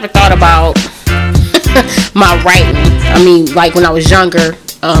never thought about my writing. I mean, like when I was younger,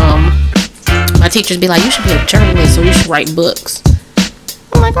 my teachers be like, you should be a journalist, so you should write books.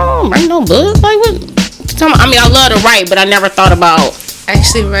 I'm like, oh, write no book? Like what? I mean, I love to write, but I never thought about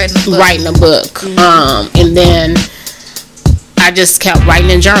Actually writing a book. And then I just kept writing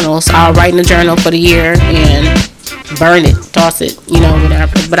in journals. I'll write in a journal for the year and burn it, toss it,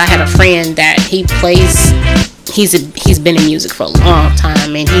 whatever. But I had a friend that he plays. He's been in music for a long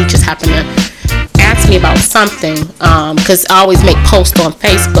time, and he just happened to ask me about something. Because I always make posts on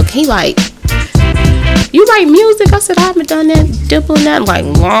Facebook. He like, you write music? I said, I haven't done that, dibbling that in like a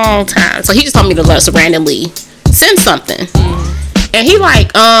long time. So he just told me to let's randomly send something. And he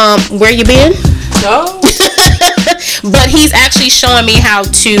like, where you been? No. But he's actually showing me how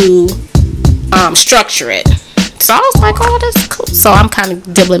to structure it. So I was like, oh, that's cool. So I'm kind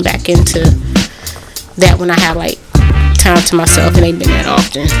of dibbling back into that when I have like time to myself. It ain't been that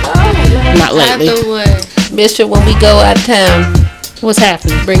often. Not lately. Either way. Bishop, when we go out of town, What's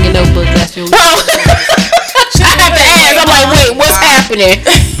happening? bring your notebook. That's your. Oh. I have to ask. I'm like, wait, what's happening?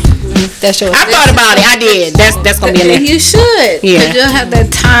 That's your. I thought about it. I did. That's gonna be in there. You should. Yeah. Because you'll have that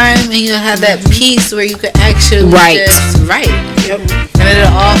time and you'll have that peace where you can actually Right. just write. Yep. And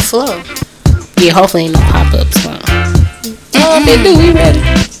it'll all flow. Yeah, hopefully ain't no pop-ups. Oh, if they do, we ready.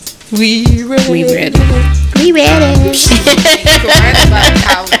 We ready. We ready. You can write about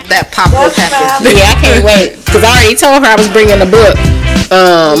how that pop-up happened. Yeah, I can't wait. Because I already told her I was bringing a book.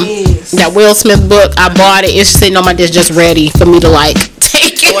 That Will Smith book. I bought it. It's sitting on my desk just ready for me to like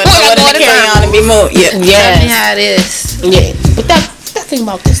take it. What to carry on and be moved. Yeah. Tell me Yeah. how it is. Yeah. But that thing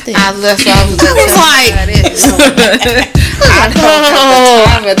about this thing. I left off. It's like,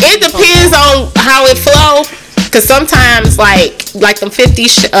 it depends on how it flow. Cause sometimes like them 50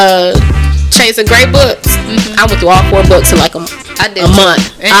 Shades of Grey books. I went through all 4 books in like a month. I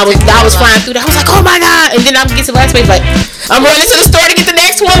was flying through that. I was like, oh my god! And then I would get to the last page like, I'm running to the store to get the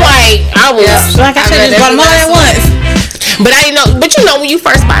next one. Like I was like, I should have just bought them all at once. But I didn't know. But when you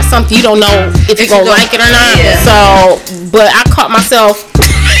first buy something, you don't know if you're gonna like it or not. Yeah. So, but I caught myself.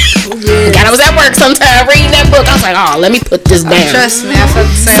 God, I was at work sometime reading that book. I was like, oh, let me put this down. Trust me, I felt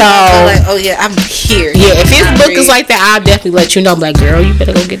the same. So- I feel like, oh yeah, I'm here. Yeah, if his I book read. is like that, I'll definitely let you know. I'm like, girl, you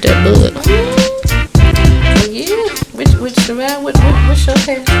better go get that book. Yeah. Which around? What's your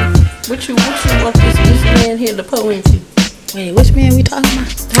take? What you want this man here to pour into? Wait, which man we talking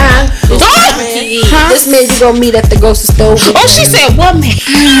about? Huh? This man you gonna meet at the grocery store. Oh, she said, what man?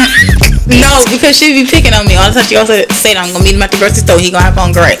 No, because she be picking on me all the time. She also said I'm gonna meet him at the grocery store. He gonna have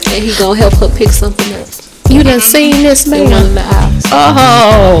on gray. And he gonna help her pick something up You done seen this in one man? of the aisles.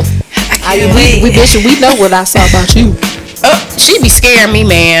 Oh. We Bishop, we know what I saw about you. She be scaring me,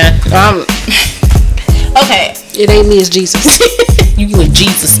 man. Okay, It ain't me, it's Jesus. You and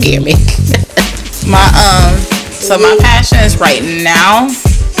Jesus scare me. so my passion is right now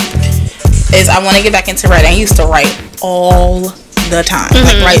is I want to get back into writing. I used to write all the time.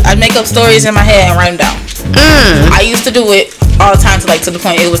 Like I'd make up stories in my head and write them down. I used to do it all the time to the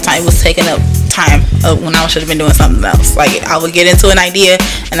point it was taking up time when I should have been doing something else. Like I would get into an idea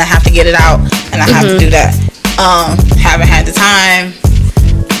and I have to get it out and I have to do that. Haven't had the time,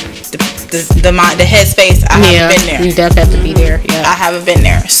 the mind, the headspace. I haven't been there. You definitely have to be there. Yeah. I haven't been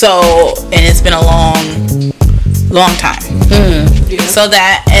there. So, and it's been a long time. So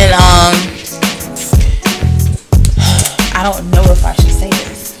that, and I don't know if I should say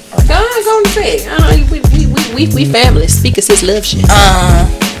this. Go on and say it. I know we family. Speak as his love shit.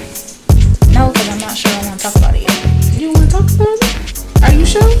 No, because I'm not sure I want to talk about it yet. You want to talk about it? Are you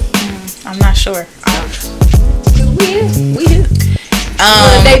sure? I'm not sure. We here.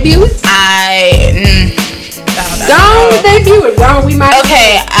 Want to debut it? Go on and debut it, bro. We might.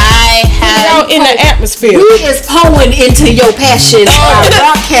 Okay, I have. in the atmosphere. We is pouring into your passion by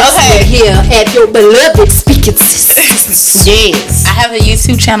broadcasting here at your beloved speaking sisters. Yes. I have a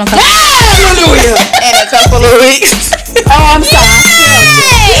YouTube channel coming Hallelujah. in a couple of weeks. Oh, I'm sorry.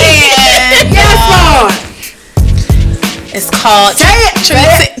 And, Yes, Lord. it's called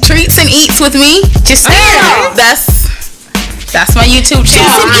Treats and Eats with Me. Just say it. That's my YouTube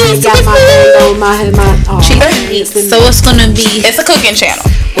channel. I ain't got my hand on my Treats and Eats. So it's gonna be. It's a cooking channel.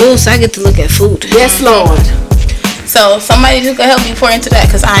 Oh, so I get to look at food. Yes, Lord. So somebody just gonna help me pour into that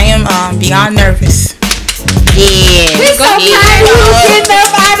because I am beyond nervous. Yeah. It's so kind of you getting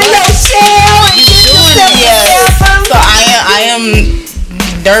up out of your shell and getting yourself together. So I am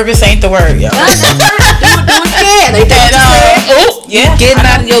nervous ain't the word, yo. Do it again. Ain't that Yeah, Getting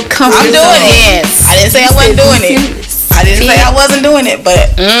out of your comfort I'm doing zone. it. I didn't say I wasn't doing it. I didn't say I wasn't doing it,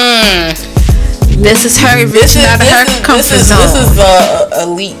 but This is her reaching out of her comfort zone. This is a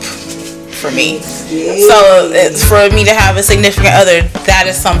leap for me. So it's for me to have a significant other. That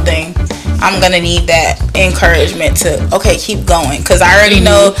is something I'm gonna need that encouragement to keep going, because I already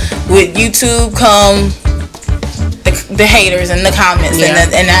know with YouTube come the haters and the comments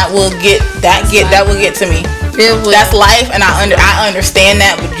and that will get to me. That's life, and I understand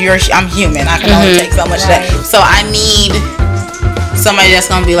that, but I'm human. I can only take so much of that. So I need somebody that's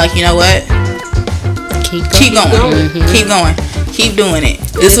gonna be like, you know what? Keep going. Keep going. Keep doing it.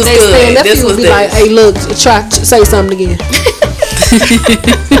 This was good. This was be like, hey, look, try to say something again.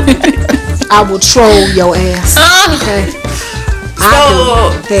 I will troll your ass. Okay.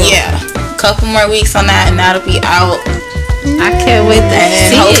 So yeah, couple more weeks on that, and that'll be out. I can't wait to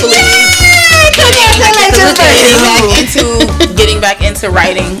see hopefully it. getting back into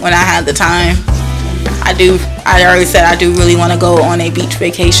writing when I have the time. I already said I do really want to go on a beach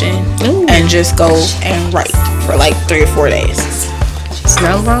vacation and just go and write for like 3 or 4 days. There's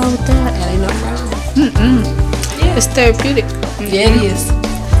no wrong with that. That ain't no wrong. Yeah, it's therapeutic. Yeah, it is.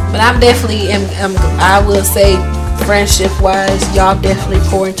 But I'm definitely I will say, friendship wise, y'all definitely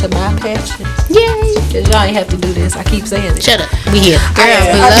pour into my passion. Yay! Cause y'all ain't have to do this. I keep saying it. Shut up. We here.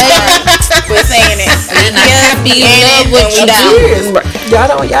 We're saying it. And I'm happy you love what you do. Y'all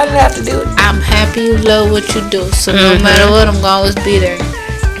didn't have to do it. I'm happy you love what you do. So no matter what, I'm gonna always be there.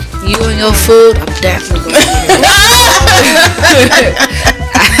 You and your food, I'm definitely gonna be there.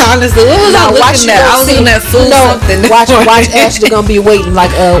 Honestly, what was I looking at? I was looking at food. No, watch Ashley gonna be waiting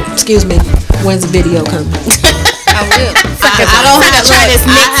like, excuse me, when's the video coming? I will. I don't have to try this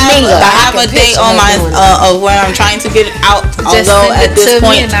mixed meal. I have a date on my of when I'm trying to get it out. Although at this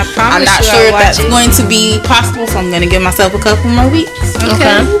point, I'm not sure if that's going to be possible. So I'm gonna give myself a couple more weeks.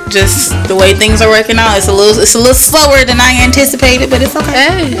 Okay. Just the way things are working out, it's a little slower than I anticipated, but it's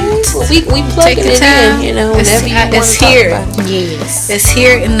okay. Hey, We plugging it in, you know. It's here. Yes. It's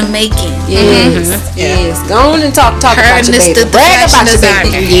here in the making. Yes. Yes. Go on and talk about your baby. Brag about your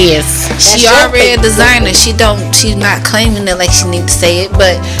baby. Yes. She already a designer. She's not claiming it like she need to say it,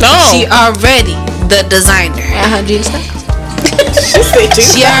 but she already the designer.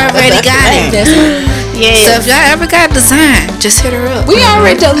 She already got it. Yes. So if y'all ever got design, just hit her up. We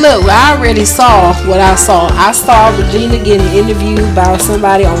already look. I already saw what I saw. I saw Regina getting interviewed by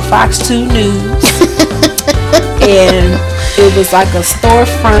somebody on Fox 2 News, and it was like a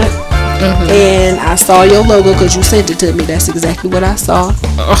storefront. And I saw your logo because you sent it to me. That's exactly what I saw.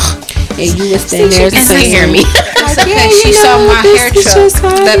 And you were standing there saying, "Hear me." It's okay. She saw my hair truck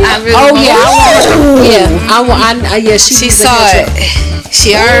that I really she saw it.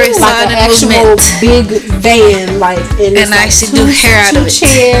 She already saw like the an actual movement. big van, like, and I actually do hair out of it.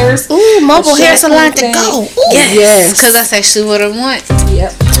 Chairs. Ooh, mobile hair salon to go. Ooh. Yes, because that's actually what I want.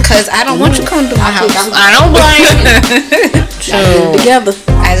 Yep. Because I don't want you to come to my house. I don't blame you. Together.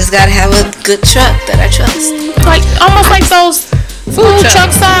 I just gotta have a good truck that I trust. Like almost like those food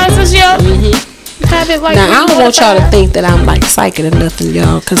truck sizes, yo. Have it like. Now I don't want y'all to think that I'm like psychic or nothing,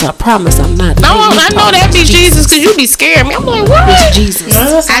 y'all, because I promise I'm not. No, I know that be Jesus, because you be scaring me. I'm like, what? It's Jesus.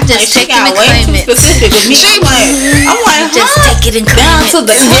 I just take it and claim it. I'm like, Just take it and claim it.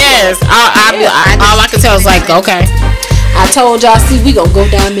 Yes. All I can tell is like, okay. I told y'all, see, we gonna go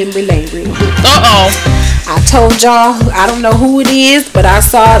down memory lane real quick. I told y'all, I don't know who it is, but I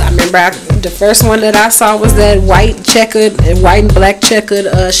saw it. I remember the first one that I saw was that white and black checkered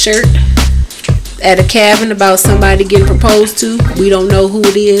shirt at a cabin about somebody getting proposed to. We don't know who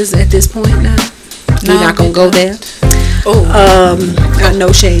it is at this point now. We're not gonna go there.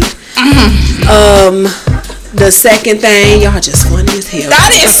 No shade. The second thing, y'all just funny as hell.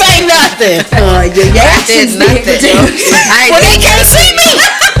 I didn't say nothing. I did nothing. Well, they can't see me.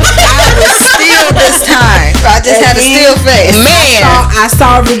 I was still this time. I just had a still face. Man. I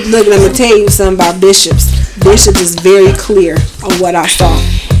saw. Look, let me tell you something about Bishops. Bishops is very clear on what I saw,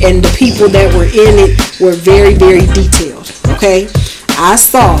 and the people that were in it were very, very detailed. Okay, I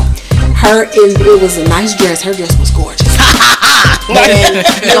saw her in. It was a nice dress. Her dress was gorgeous. you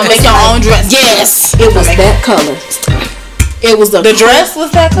gonna make your own dress? Yes, it was that color. It was the dress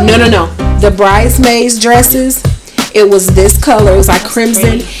was that color? No. The bridesmaids dresses. It was this color. It was like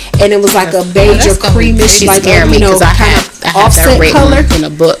crimson, and it was like a beige or creamish, like a, kind of offset color in a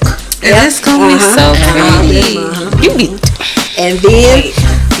book. And it's gonna be so pretty. And then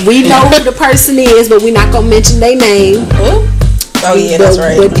we know who the person is, but we're not gonna mention their name. Oh yeah, that's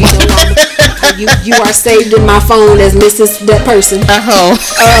right. But you know, You are saved in my phone as Mrs. that person.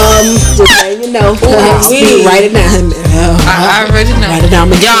 Just letting you know. Write it down. I already know. Write it down.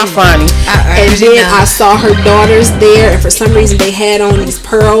 Y'all funny. And then I saw her daughters there, and for some reason they had on these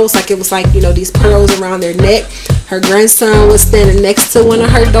pearls, like it was like, you know, these pearls around their neck. Her grandson was standing next to one of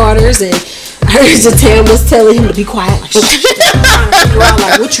her daughters, and I heard Jatam was telling him to be quiet. Like,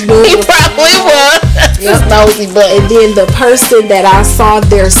 like, what you doing? He probably was. Yep. And then the person that I saw,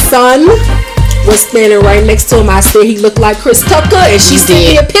 their son, was standing right next to him. I said he looked like Chris Tucker, and she sent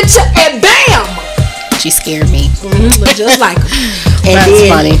me a picture, and bam! She scared me. Looked just like him. And That's then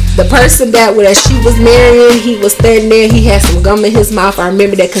funny. The person that she was marrying, he was standing there. He had some gum in his mouth. I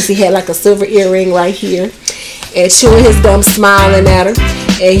remember that because he had like a silver earring right here, and chewing his gum, smiling at her.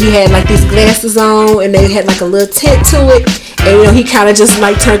 And he had like these glasses on, and they had like a little tint to it. And you know, he kind of just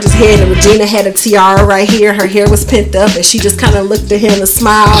like turned his head, and Regina had a tiara right here. Her hair was pent up, and she just kind of looked at him and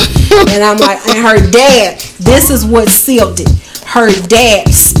smiled. And I'm like, and her dad, this is what sealed it. Her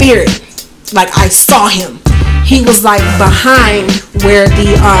dad's spirit, like I saw him. He was like behind where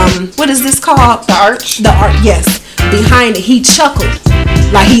the what is this called? The arch? The arch, yes. Behind it, he chuckled,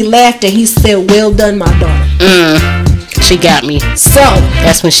 like he laughed, and he said, "Well done, my daughter." She got me. So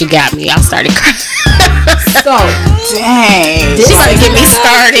that's when she got me. I started crying. So dang, She might get me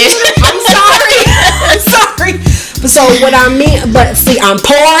started. I'm sorry. I'm sorry. But so what I mean, but see, I'm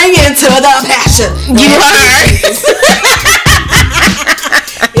pouring into the passion. You are.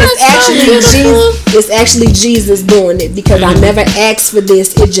 It's actually Jesus doing it, because I never asked for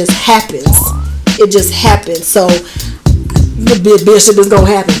this. It just happens. It just happens. So the bishop is gonna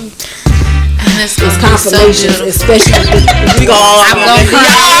happen. It's confirmation, so especially. I'm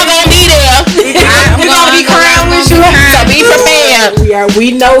gonna be there. We're gonna be crying with you. So be prepared.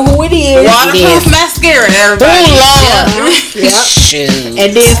 We know who it is. Waterproof mascara, everybody. Oh Lord. Yep. Shoot.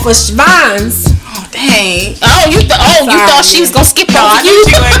 And then for Shvon's. Dang. You thought she was gonna skip over you?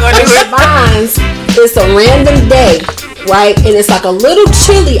 Shvon's, it's a random day, right? And it's like a little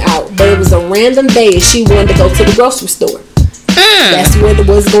chilly out, but it was a random day, and she wanted to go to the grocery store. That's when it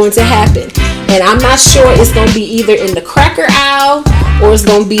was going to happen. And I'm not sure it's going to be either in the cracker aisle or it's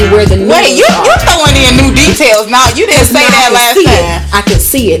going to be where the noodles Wait, you're throwing in new details now. You didn't say that last time. I can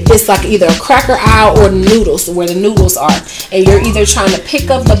see it. It's like either a cracker aisle or noodles, where the noodles are. And you're either trying to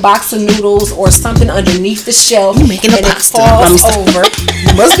pick up the box of noodles or something underneath the shelf. You making a and pasta. it falls over.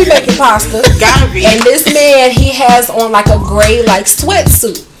 You must be making pasta. Gotta be. And this man, he has on like a gray like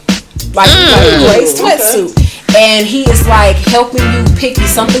sweatsuit. Like a gray sweatsuit. And he is like helping you pick it.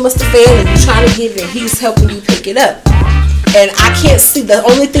 Something must have failed and you're trying to get it, and he's helping you pick it up. And I can't see, the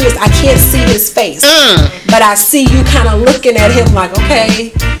only thing is I can't see his face. But I see you kind of looking at him like,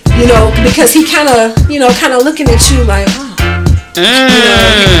 okay, you know, because he kind of, you know, kind of looking at you like, oh. You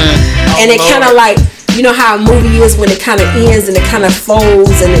know, and it kind of like, you know how a movie is when it kind of ends and it kind of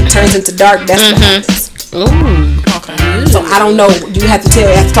folds and it turns into dark. That's what happens. Okay. So I don't know. You have to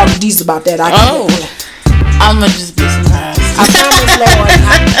talk to Jesus about that. I can't. I'm gonna just be surprised. I promise, Lord.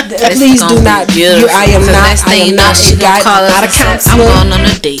 Please do not. I am not a guide. I'm not a counselor. I'm going on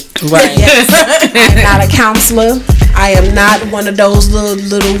a date. Right. Yes. I'm not a counselor. I am not one of those little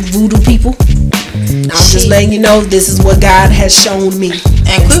voodoo people. I'm just letting you know this is what God has shown me.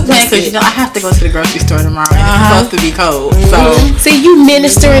 And quit playing, because you know I have to go to the grocery store tomorrow. And it's supposed to be cold. So See, you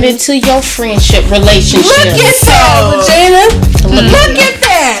ministering into your friendship relationship. Look at that, Regina. Look at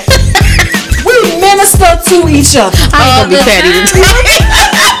that. We minister to each other. I ain't gonna be petty today.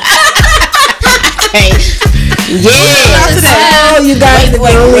 Yes. Oh, you guys.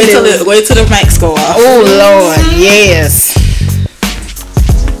 wait till the mics go off. Oh Lord, yes.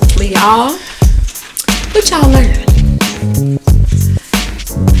 But y'all, what y'all learn?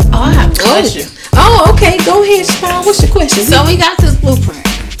 Oh, I have a question. Oh, okay. Go ahead, Shpon. What's your question? So we got this blueprint.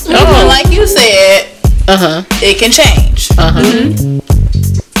 Like you said, it can change.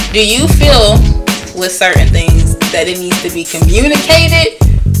 Do you feel with certain things that it needs to be communicated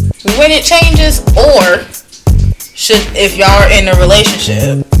when it changes, or if y'all are in a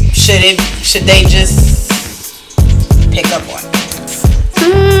relationship, should they just pick up on it?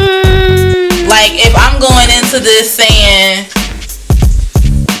 Like if I'm going into this saying,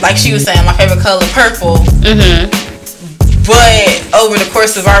 like she was saying, my favorite color purple, but over the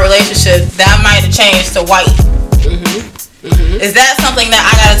course of our relationship, that might have changed to white. Is that something that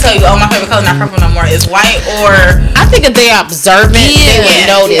I gotta tell you? Oh, my favorite color not purple no more. It's white, or I think if they're observant, they would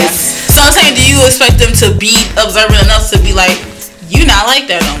notice. So I'm saying, do you expect them to be observant enough to be like, you not like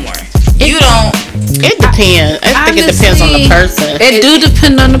that no more? You don't. It depends. I think it depends on the person. It do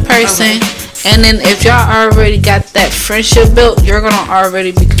depend on the person. And then if y'all already got that friendship built, you're gonna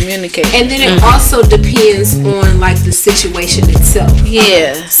already be communicating. And then it also depends on like the situation itself.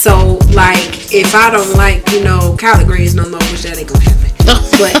 Yeah. So like if I don't like, collard greens no more, which that ain't gonna happen.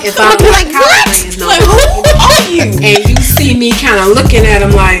 But if I don't like collard greens no more, Who are you? and you see me kind of looking at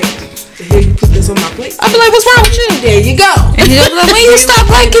them like, the hell you put this on my plate? I be like, what's wrong with you? There you go. And you're like, when you stop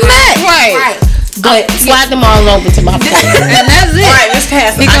liking that? Right. But Slide them all over to my plate. And that's it. Right, Miss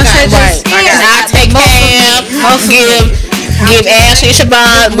Cass. He gonna say Right. I take half. Give Ashley and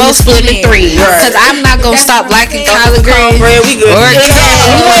Siobhan. We'll split in 3. Because I'm not gonna stop liking collard greens. Bread, we good.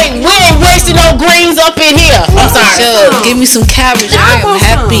 Exactly. We ain't wasting no greens up in here. I'm sorry. Sure, give me some cabbage. I am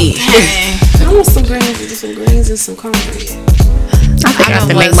happy. I want some greens and some cornbread. I think I have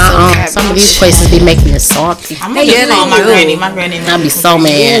to want make my some own. cabbage. Some of these places be making it salty. I'm gonna Yeah, call they my do. granny. My granny. I'll be so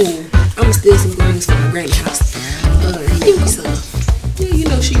mad. Ooh, I'm gonna steal some greens from my granny house. Give me some.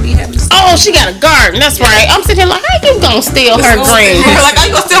 Yeah, she be having some. Oh, she got a garden. That's right. I'm sitting here like, how you gonna steal her greens? Like, I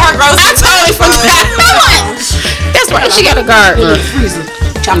gonna steal her groceries. I totally forgot. That's right. She got a garden. Put it in the freezer.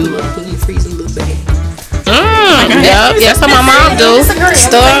 Chop them up, put it in the freezer a little bit. Yeah, that's how my mom do.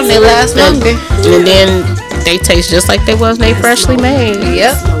 Store them, they last longer. And then they taste just like they was when they freshly made.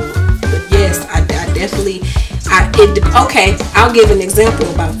 Yep. But yes, I definitely. Okay, I'll give an example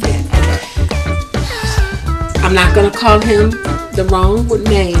about that. I'm not gonna call him the wrong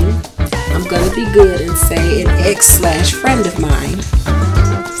name. I'm gonna be good and say an ex/friend of mine. Is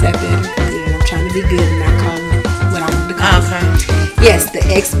that better? Good. I'm trying to be good and not call him what I want to call him. Okay. Yes, the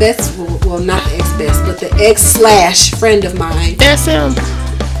ex-best. Well, not the ex-best, but the ex/friend of mine. That's him.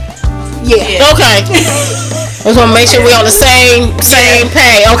 Yeah. Okay. I just want to make sure we're on the same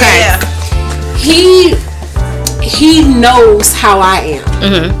page. Okay. Yeah. He knows how I am.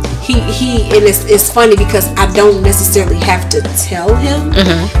 Mm-hmm. He and it's funny because I don't necessarily have to tell him.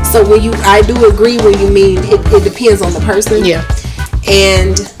 Mm-hmm. So I do agree when you mean it depends on the person. Yeah.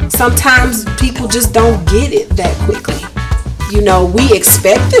 And sometimes people just don't get it that quickly. We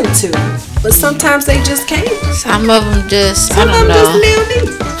expect them to, but sometimes they just can't. Some of them just, Some I of don't them just know.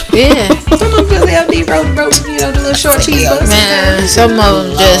 LD. Yeah. Some of them just LD road, the little short cheese bus. Man, some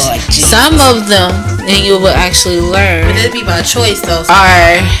of them and you will actually learn, It'd be by choice though.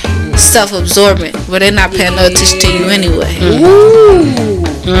 are self-absorbent, but they're not paying no attention to you anyway. Ooh.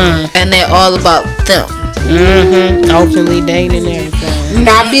 And they're all about them. Openly dating and everything.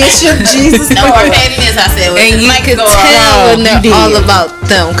 Not Bishop Jesus. No more pettiness, I said. And you can tell when they're all about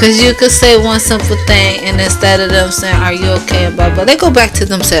them, because you could say one simple thing, and instead of them saying, "Are you okay?" and blah blah, they go back to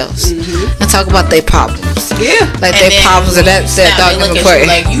themselves and talk about their problems. Yeah. Like their problems are that dog important.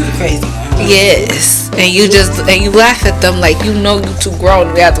 Like you the crazy one. Yes, and you laugh at them like you too grown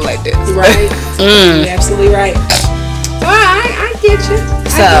to be acting like this. Right. You're absolutely right. I get you.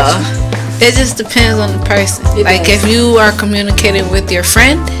 So it just depends on the person. It Like does. if you are communicating with your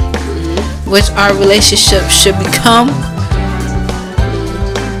friend, which our relationship should become,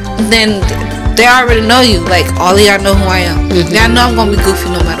 then they already know you. Like all of y'all know who I am. Y'all know I'm gonna be goofy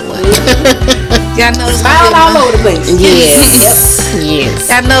no matter what. Y'all know it's Smile all over the place. Yes. Yes.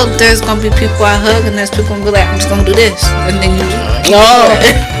 I know there's gonna be people I hug, and there's people gonna be like, I'm just gonna do this, and then you. Oh.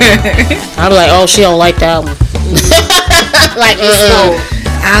 I'm like, oh, she don't like that one. Like,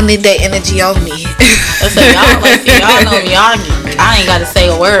 I don't need that energy on me. Y'all know me. I ain't got to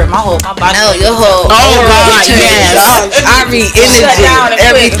say a word. My body. No, your whole. Oh God, yes. I read energy. down and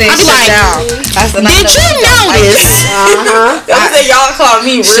Everything I'm shut like, down. Did you notice? I said y'all call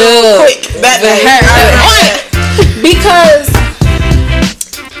me real Sure. quick that day. Because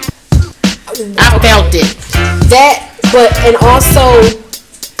I felt it. and also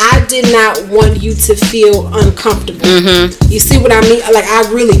I did not want you to feel uncomfortable. You see what I mean? Like I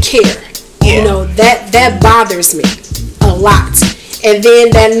really care. Yeah. That bothers me a lot. And then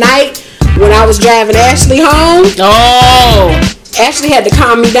that night when I was driving Ashley home, Ashley had to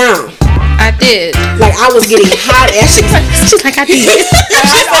calm me down. I did. Like I was getting hot. Ashley was like, She's like, I did. and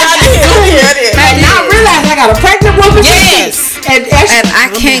I realized I got a pregnant woman. Yes. And Ashley, And I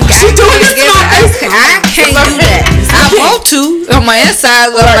can't She doing this to my face. I can't do that. I want to on my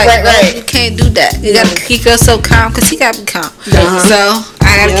inside, but I'm like, no, you can't do that. You gotta keep yourself calm, because he gotta be calm. So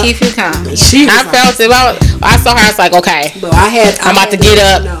I gotta keep you calm. I felt it. I saw her. I was like, okay, But I'm about to get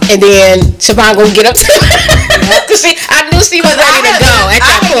up, and then Siobhan gonna get up too. Cause I knew she was ready to go at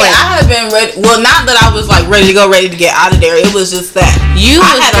that point. I had been ready. Well, not that I was like ready to go, ready to get out of there. It was just that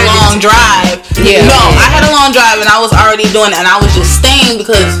I had a long drive. Yeah. No, I had a long drive, and I was already doing it, and I was just staying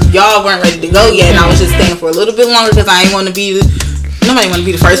because y'all weren't ready to go yet, and I was just staying for a little bit longer because I didn't want to be. Nobody want to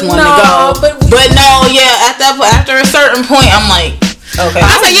be the first one to go. But no, yeah. At that point, after a certain point, I'm like, Okay.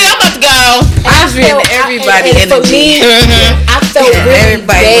 I was like, yeah, I'm about to go. I was reading everybody and for energy. me, I felt really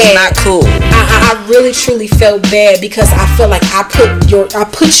Everybody bad. was not cool. I really truly felt bad because I feel like I put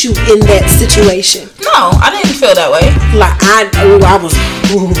you in that situation. No, I didn't feel that way. Like I was.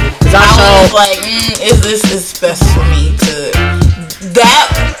 Ooh. I was like, is this is best for me to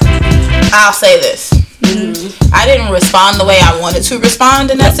that? I'll say this. I didn't respond the way I wanted to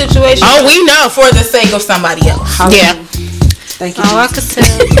respond in that situation. Oh, we know. For the sake of somebody else. Yeah. Thank you. Oh, I could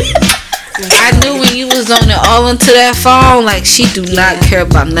tell. I knew when you was on it all into that phone, like she do not care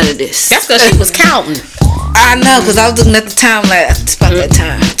about none of this. That's because she was counting. I know, because I was looking at the time like, it's about that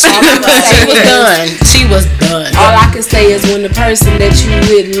time. She was done. She was done. All I can say is when the person that you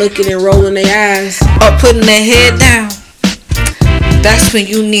with looking and rolling their eyes, Or putting their head down, that's when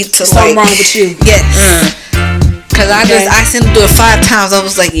you need to something like. wrong with you. Yes. Because Okay. I seen him do it 5 times. I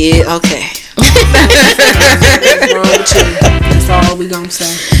was like, yeah, okay. Something wrong with you. That's all we gonna say.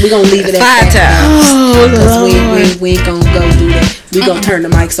 We gonna leave it at 5 that. times. Because we ain't gonna go do that. We gonna turn the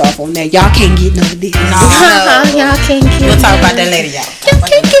mics off on that. Y'all can't get none of this. Y'all can't get We'll talk about that later, y'all.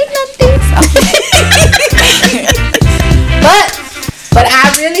 But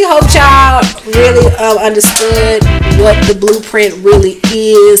I really hope y'all really understood what the blueprint really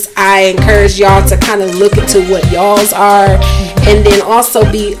is. I encourage y'all to kind of look into what y'all's are, and then also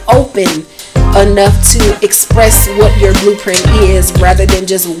be open enough to express what your blueprint is, rather than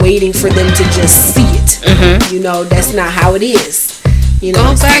just waiting for them to just see it. You know, that's not how it is. You know,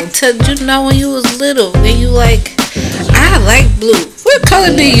 Go back to, when you was little and you like, I like blue. What color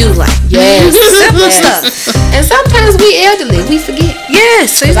do you like? Yes. Simple Yes. stuff. And sometimes we elderly, we forget.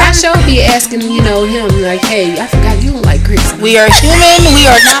 Yes. Cause I sure be asking, him like, hey, I forgot you don't like grits. We are human. We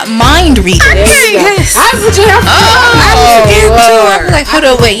are not mind readers. There you go. Yes. I would you have I'm like, hold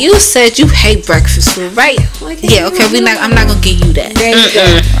on, wait. You said you hate breakfast food, right? Like, Yeah. Okay. I'm not gonna give you that. There you go.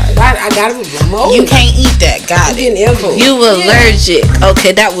 I got it. I'm old. You can't eat that. Got it. getting ill. You allergic.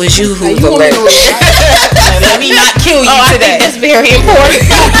 Okay, that was you who was You want me allergic. to Let me not kill you I think today. that's very important.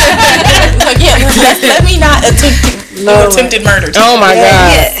 Let me not attempted murder. Oh my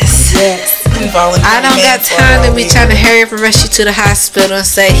God. Yes. Yes. I don't got time to be trying to hurry up and rush you to the hospital and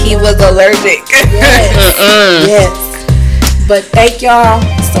say he was allergic. Yes. But thank y'all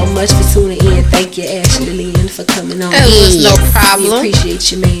so much for tuning in. Thank you, Ashley Lynn, for coming on. It was no We problem.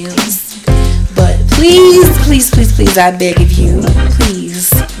 appreciate you, ma'am. But please, I beg of you,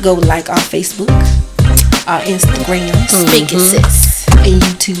 please go like our Facebook, our Instagram, Speak It Sis, and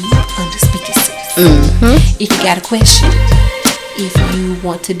YouTube under Speak It Sis. If you got a question, if you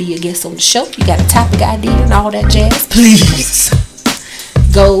want to be a guest on the show, you got a topic idea and all that jazz, please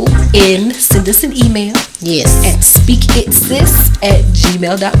go and send us an email Yes. at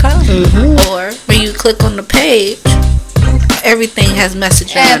speakitsis@gmail.com. Or when you click on the page, everything has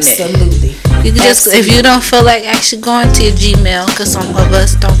messaging on it. Absolutely. You can just, if you don't feel like actually going to your Gmail, because some of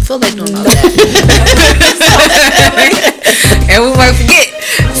us don't feel like doing all that. And we might forget.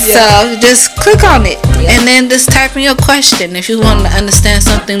 So just click on it and then just type in your question. If you want to understand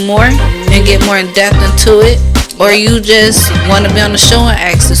something more and get more in depth into it, or you just want to be on the show and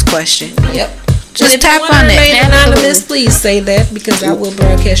ask this question. Yep. Just tap on it. Anonymous, please say that because I will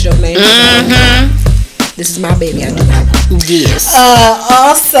broadcast your name. This is my baby. I do that. Yes.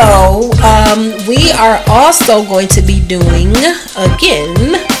 Also, we are also going to be doing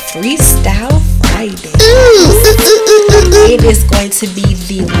again Freestyle Friday. It is going to be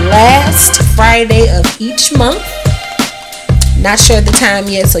the last Friday of each month. Not sure the time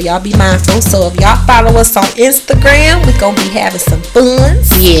yet, so y'all be mindful. So if y'all follow us on Instagram, we're gonna be having some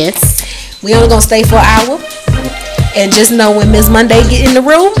funs. Yes. We only gonna stay for an hour. And just know when Miss Monday get in the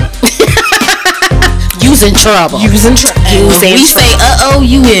room, You's in trouble. you's in trouble. When we say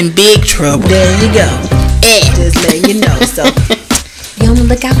you in big trouble. There you go. Just letting you know. So be on the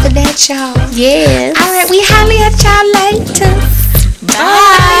lookout for that, y'all. Yes. All right, we holler at y'all later.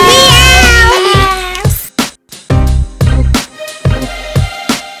 Bye.